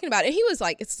kept talking about it. And he was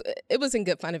like, it was in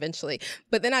good fun eventually.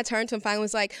 But then I turned to him finally and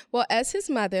was like, well, as his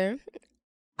mother,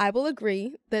 I will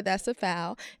agree that that's a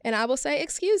foul, and I will say,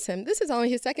 excuse him. This is only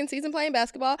his 2nd season playing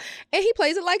basketball, and he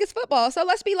plays it like it's football. So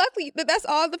let's be lucky that that's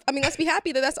all let's be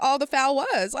happy that that's all the foul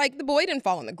was. Like, the boy didn't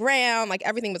fall on the ground. Like,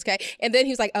 everything was okay. And then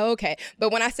he was like, oh, okay.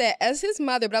 But when I said, as his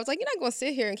mother, but I was like, you're not going to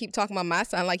sit here and keep talking about my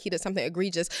son like he did something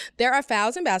egregious. There are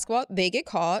fouls in basketball. They get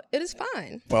called. It is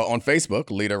fine. Well, on Facebook,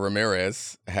 Lita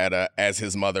Ramirez had a as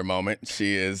his mother moment.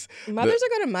 She is Mothers are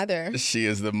going to mother. She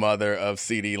is the mother of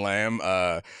CeeDee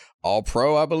Lamb.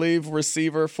 All-Pro, I believe,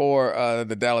 receiver for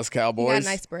the Dallas Cowboys. He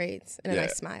got nice braids and a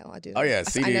nice smile. I do. Oh yeah,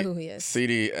 I know who he is.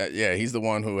 CeeDee, he's the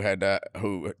one who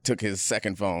who took his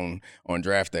second phone on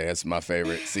draft day. That's my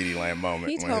favorite CeeDee Lamb moment.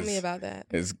 He told me about that.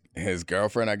 His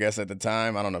girlfriend, I guess at the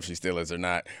time, I don't know if she still is or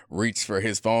not, reached for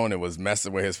his phone and was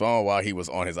messing with his phone while he was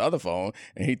on his other phone,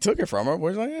 and he took it from her.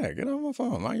 Was like, yeah, get on my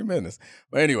phone, mind your business.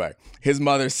 But anyway, his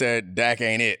mother said, "Dak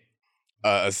ain't it."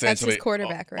 Essentially, that's his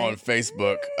quarterback, right? On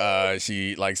Facebook,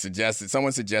 she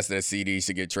someone suggested that CeeDee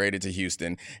should get traded to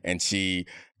Houston, and she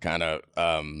kind of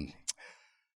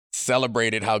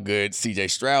celebrated how good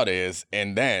CJ Stroud is,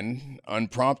 and then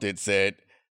unprompted said,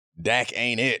 Dak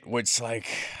ain't it, which I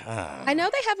know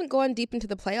they haven't gone deep into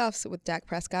the playoffs with Dak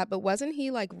Prescott, but wasn't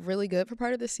he like really good for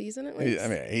part of the season at least?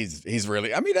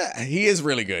 He is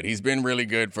really good. He's been really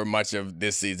good for much of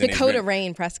this season. Dakota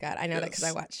Rain Prescott. I know that because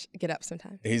I watch Get Up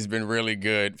sometimes. He's been really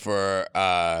good for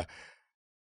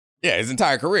Yeah, his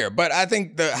entire career. But I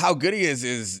think how good he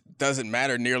is doesn't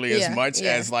matter nearly as much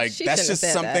as like She that's shouldn't just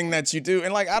have said something that you do.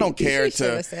 And like I don't care She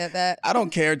shouldn't have said that. I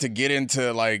don't care to get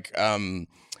into like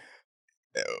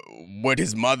what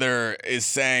his mother is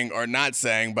saying or not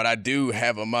saying, but I do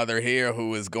have a mother here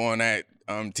who is going at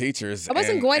teachers. I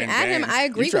wasn't going at him. I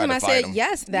agreed with him. I said,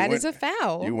 yes, that is a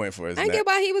foul. You went for his I didn't neck. get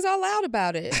why he was all loud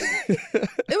about it.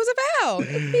 It was a foul.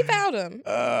 He fouled him.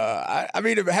 I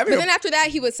mean, But then after that,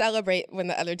 he would celebrate when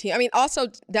the other team. I mean, also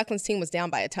Declan's team was down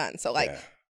by a ton, so like,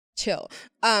 chill.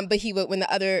 But he would, when the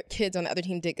other kids on the other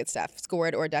team did good stuff,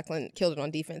 scored or Declan killed it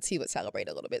on defense, he would celebrate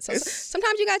a little bit. So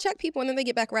sometimes you gotta check people and then they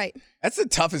get back right. That's the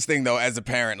toughest thing though, as a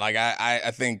parent. Like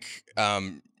I think.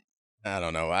 I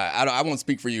don't know. I won't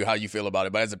speak for you how you feel about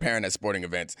it, but as a parent at sporting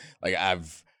events, like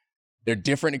they're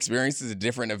different experiences at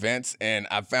different events, and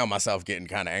I've found myself getting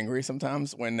kind of angry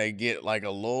sometimes when they get like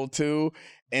a little too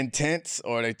intense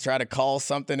or they try to call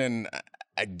something, and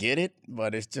I get it,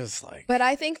 but it's just like. But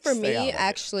I think for me,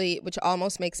 actually, which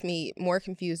almost makes me more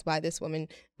confused why this woman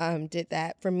did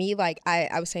that. For me, like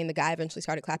I was saying, the guy eventually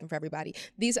started clapping for everybody.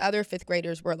 These other fifth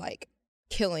graders were like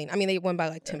killing. I mean, they won by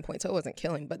like 10 points, so it wasn't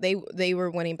killing, but they were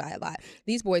winning by a lot.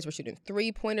 These boys were shooting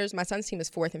 3-pointers. My son's team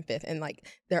is 4th and 5th, and like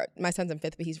my son's in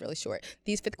 5th, but he's really short.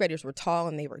 These 5th graders were tall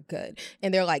and they were good,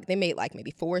 and they're like they made like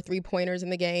maybe 4 3-pointers in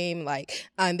the game. Like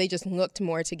they just looked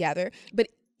more together. But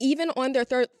even on their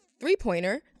third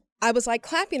 3-pointer, I was like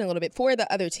clapping a little bit for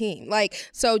the other team. Like,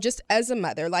 so just as a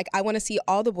mother, like I want to see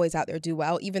all the boys out there do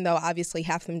well, even though obviously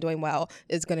half of them doing well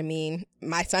is going to mean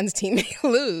my son's team may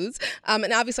lose.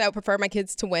 And obviously I would prefer my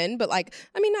kids to win, but like,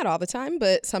 I mean, not all the time,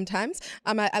 but sometimes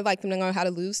I like them to know how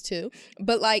to lose too.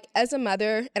 But like as a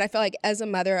mother, and I feel like as a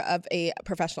mother of a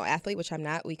professional athlete, which I'm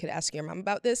not, we could ask your mom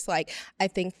about this. Like, I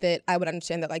think that I would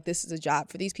understand that like this is a job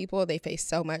for these people. They face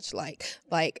so much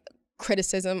like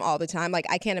criticism all the time. Like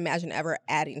I can't imagine ever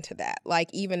adding to that. Like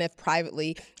even if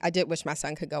privately I did wish my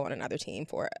son could go on another team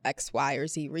for X, Y, or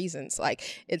Z reasons,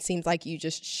 like it seems like you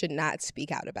just should not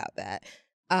speak out about that.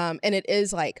 And it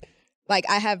is like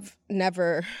I have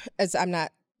never, as I'm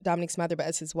not Dominique's mother, but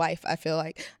as his wife, I feel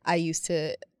like I used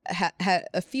to had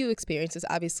a few experiences.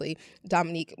 Obviously,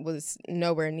 Dominique was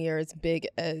nowhere near as big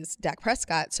as Dak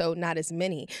Prescott, so not as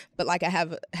many. But like I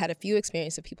have had a few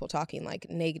experiences of people talking like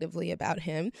negatively about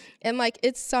him, and like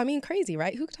it's crazy,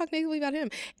 right? Who could talk negatively about him?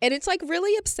 And it's like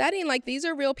really upsetting. Like these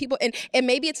are real people, and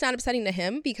maybe it's not upsetting to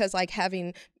him because like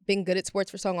having been good at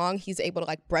sports for so long, he's able to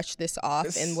like brush this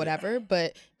off and whatever.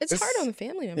 But it's hard on the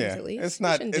family members at least. It's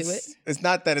not. It's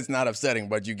not that it's not upsetting,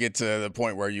 but you get to the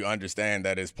point where you understand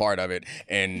that it's part of it,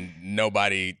 and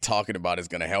nobody talking about it is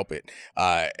going to help it.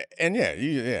 And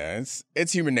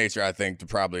it's human nature, I think, to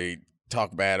probably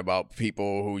talk bad about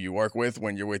people who you work with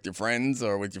when you're with your friends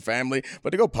or with your family,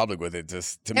 but to go public with it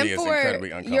just to me is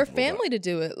incredibly uncomfortable. Your family to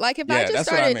do it, like if I just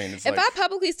started, I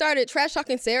publicly started trash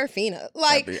talking Serafina,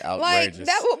 like that'd be outrageous.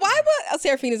 Why would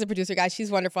Serafina's a producer, guys?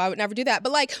 She's wonderful. I would never do that,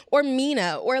 but like, or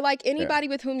Mina, or like anybody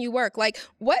with whom you work, like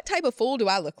what type of fool do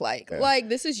I look like? Yeah. Like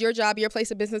this is your job, your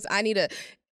place of business. I need to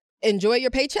enjoy your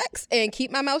paychecks and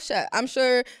keep my mouth shut. I'm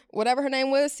sure whatever her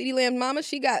name was, CeeDee Lamb's mama,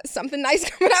 she got something nice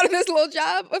coming out of this little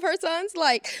job of her son's.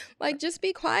 Like just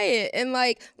be quiet and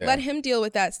let him deal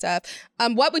with that stuff.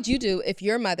 What would you do if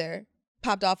your mother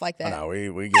popped off like that? Oh,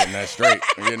 no, we getting that straight.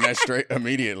 We're getting that straight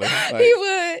immediately. Like, he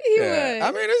would.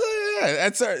 I mean,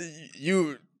 that's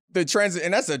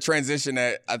and that's a transition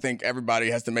that I think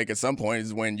everybody has to make at some point,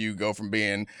 is when you go from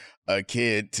being a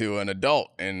kid to an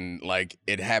adult, and like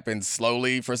it happens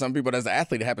slowly for some people. As an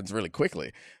athlete, it happens really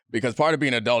quickly, because part of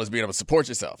being an adult is being able to support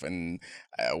yourself. And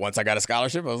once I got a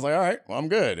scholarship, I was like, all right, well, I'm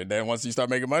good. And then once you start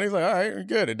making money, it's like, all right, we're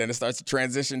good. And then it starts to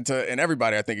transition to, and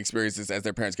everybody I think experiences as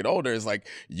their parents get older, is like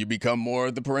you become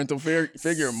more the parental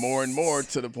figure more and more,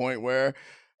 to the point where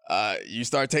you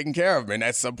start taking care of them. And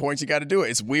at some point you got to do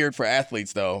it. It's weird for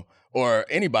athletes though, or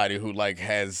anybody who like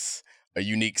has a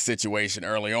unique situation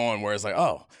early on where it's like,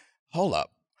 oh, hold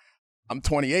up, I'm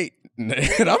 28 and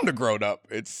I'm the grown up.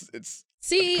 It's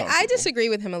See, I disagree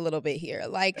with him a little bit here.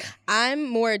 Like, I'm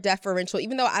more deferential,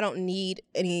 even though I don't need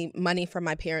any money from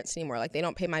my parents anymore. Like, they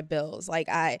don't pay my bills. Like,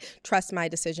 I trust my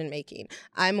decision making.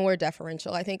 I'm more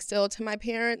deferential, I think, still to my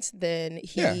parents than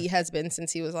he has been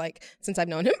since I've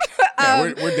known him.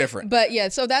 We're different. But yeah,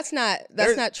 so that's not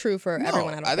true for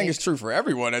everyone. I think it's true for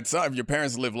everyone. If your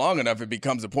parents live long enough, it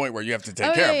becomes a point where you have to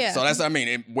take care of them. So that's what I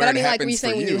mean. When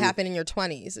you happen in your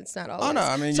 20s, it's not always. Oh no,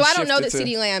 I mean. So I don't know that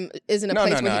CeeDee Lamb is in a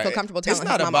place where you feel comfortable telling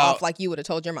his mama off like you would have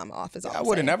told your mama off. I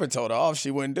would have never told her off.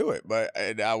 She wouldn't do it, but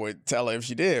I would tell her if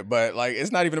she did. But like,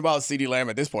 it's not even about CeeDee Lamb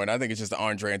at this point. I think it's just the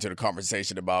entree into the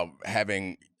conversation about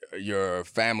having your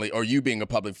family, or you being a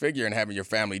public figure and having your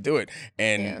family do it,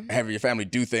 and having your family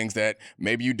do things that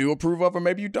maybe you do approve of or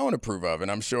maybe you don't approve of.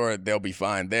 And I'm sure they'll be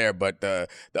fine there. But the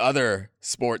other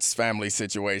sports family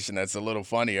situation that's a little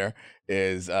funnier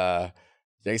is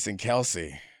Jason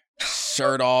Kelce.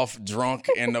 Shirt off, drunk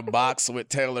in the box with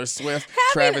Taylor Swift.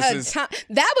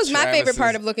 That was my favorite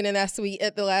part of looking in that suite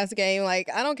at the last game. Like,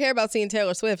 I don't care about seeing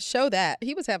Taylor Swift. Show that.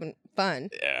 He was having fun.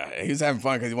 Yeah, he was having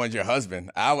fun because he wanted your husband.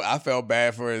 I felt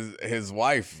bad for his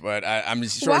wife, but I'm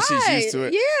sure she's used to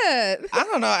it. Yeah. I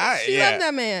don't know. She loved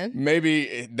that man.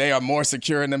 Maybe they are more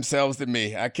secure in themselves than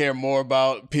me. I care more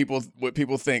about what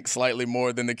people think slightly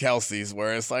more than the Kelce's,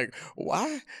 where it's like,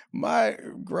 why my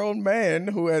grown man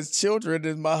who has children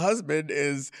and my husband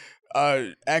is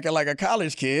acting like a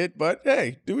college kid, but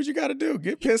hey, do what you got to do.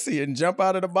 Get pissy and jump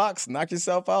out of the box, knock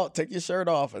yourself out, take your shirt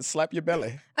off, and slap your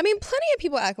belly. I mean, plenty of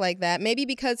people act like that. Maybe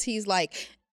because he's like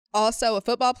also a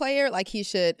football player, like he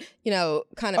should,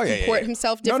 kind of comport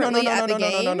himself differently at the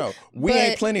game. No. We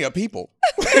ain't plenty of people.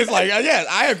 It's like, yeah,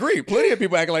 I agree. Plenty of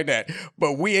people acting like that,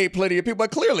 but we ain't plenty of people.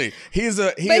 But clearly, he is a man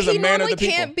of the people. But he normally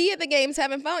can't be at the games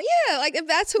having fun. Yeah, like if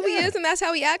that's who he is and that's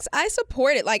how he acts, I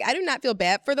support it. Like I do not feel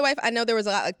bad for the wife. I know there was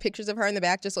a lot of pictures of her in the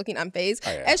back just looking unfazed,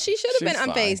 as she should have been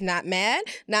unfazed, not mad,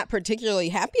 not particularly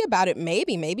happy about it.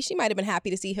 Maybe she might have been happy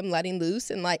to see him letting loose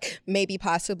and like maybe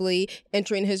possibly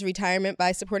entering his retirement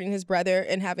by supporting his brother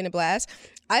and having a blast.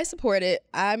 I support it.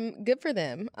 I'm good for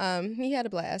them. He had a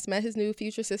blast. Met his new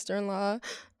future sister-in-law.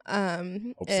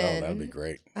 Hope so. That'd be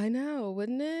great. I know,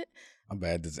 wouldn't it? I'm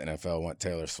bad does NFL want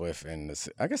Taylor Swift, and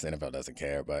I guess the NFL doesn't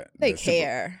care, but they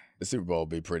care. The Super Bowl will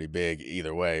be pretty big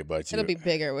either way, but it'll be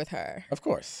bigger with her. Of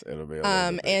course, it'll be.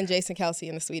 And Jason Kelce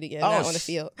in the suite again, not on the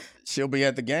field. She'll be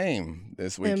at the game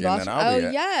this weekend, and I'll be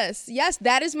at. Yes.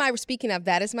 That is my. Speaking of,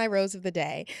 that is my rose of the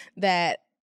day. That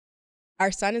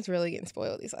our son is really getting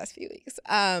spoiled these last few weeks.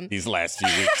 These last few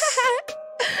weeks.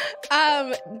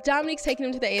 Dominique's taking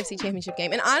him to the AFC Championship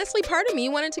game. And honestly, part of me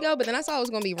wanted to go, but then I saw it was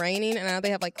going to be raining, and I know they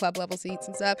have like club level seats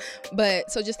and stuff.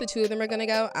 But so just the two of them are going to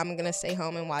go. I'm going to stay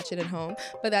home and watch it at home.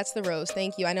 But that's the rose.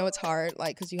 Thank you. I know it's hard,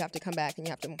 like, because you have to come back and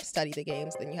you have to study the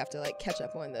games. Then you have to like catch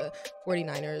up on the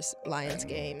 49ers Lions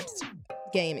game,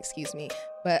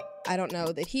 but I don't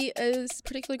know that he is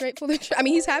particularly grateful that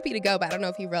he's happy to go, but I don't know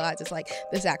if he realizes like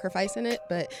the sacrifice in it.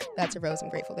 But that's a rose. I'm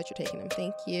grateful that you're taking him.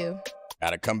 Thank you.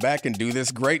 Gotta come back and do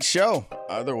this great show.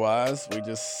 Otherwise, we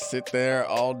just sit there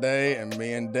all day and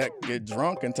me and Deck get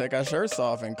drunk and take our shirts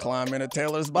off and climb into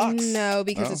Taylor's box. No,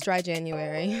 because it's dry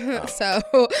January. So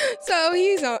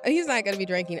he's not going to be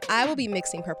drinking. I will be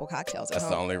mixing purple cocktails at home.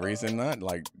 That's the only reason not.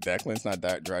 Like, Declan's not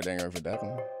that dry January for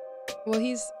Declan. Well,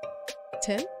 he's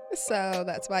 10, so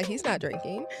that's why he's not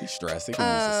drinking. He's stressed. He can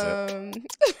use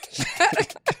a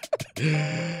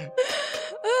sip.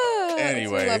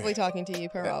 Anyway. It's lovely talking to you,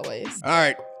 per always. All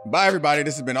right. Bye, everybody.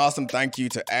 This has been awesome. Thank you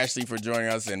to Ashley for joining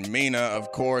us, and Mina,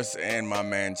 of course, and my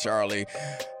man Charlie.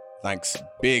 Thanks.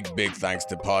 Big thanks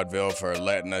to Podville for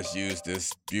letting us use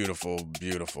this beautiful,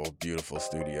 beautiful, beautiful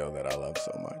studio that I love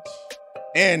so much.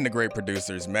 And the great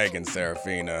producers, Megan,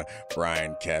 Serafina,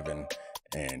 Brian, Kevin,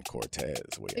 and Cortez.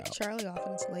 Kick Charlie off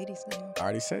and it's a lady's name. I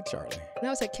already said Charlie.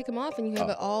 No, I said kick him off and you have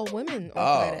it all women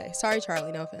on Friday. Sorry,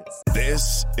 Charlie, no offense.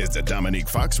 This is the Dominique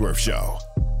Foxworth Show.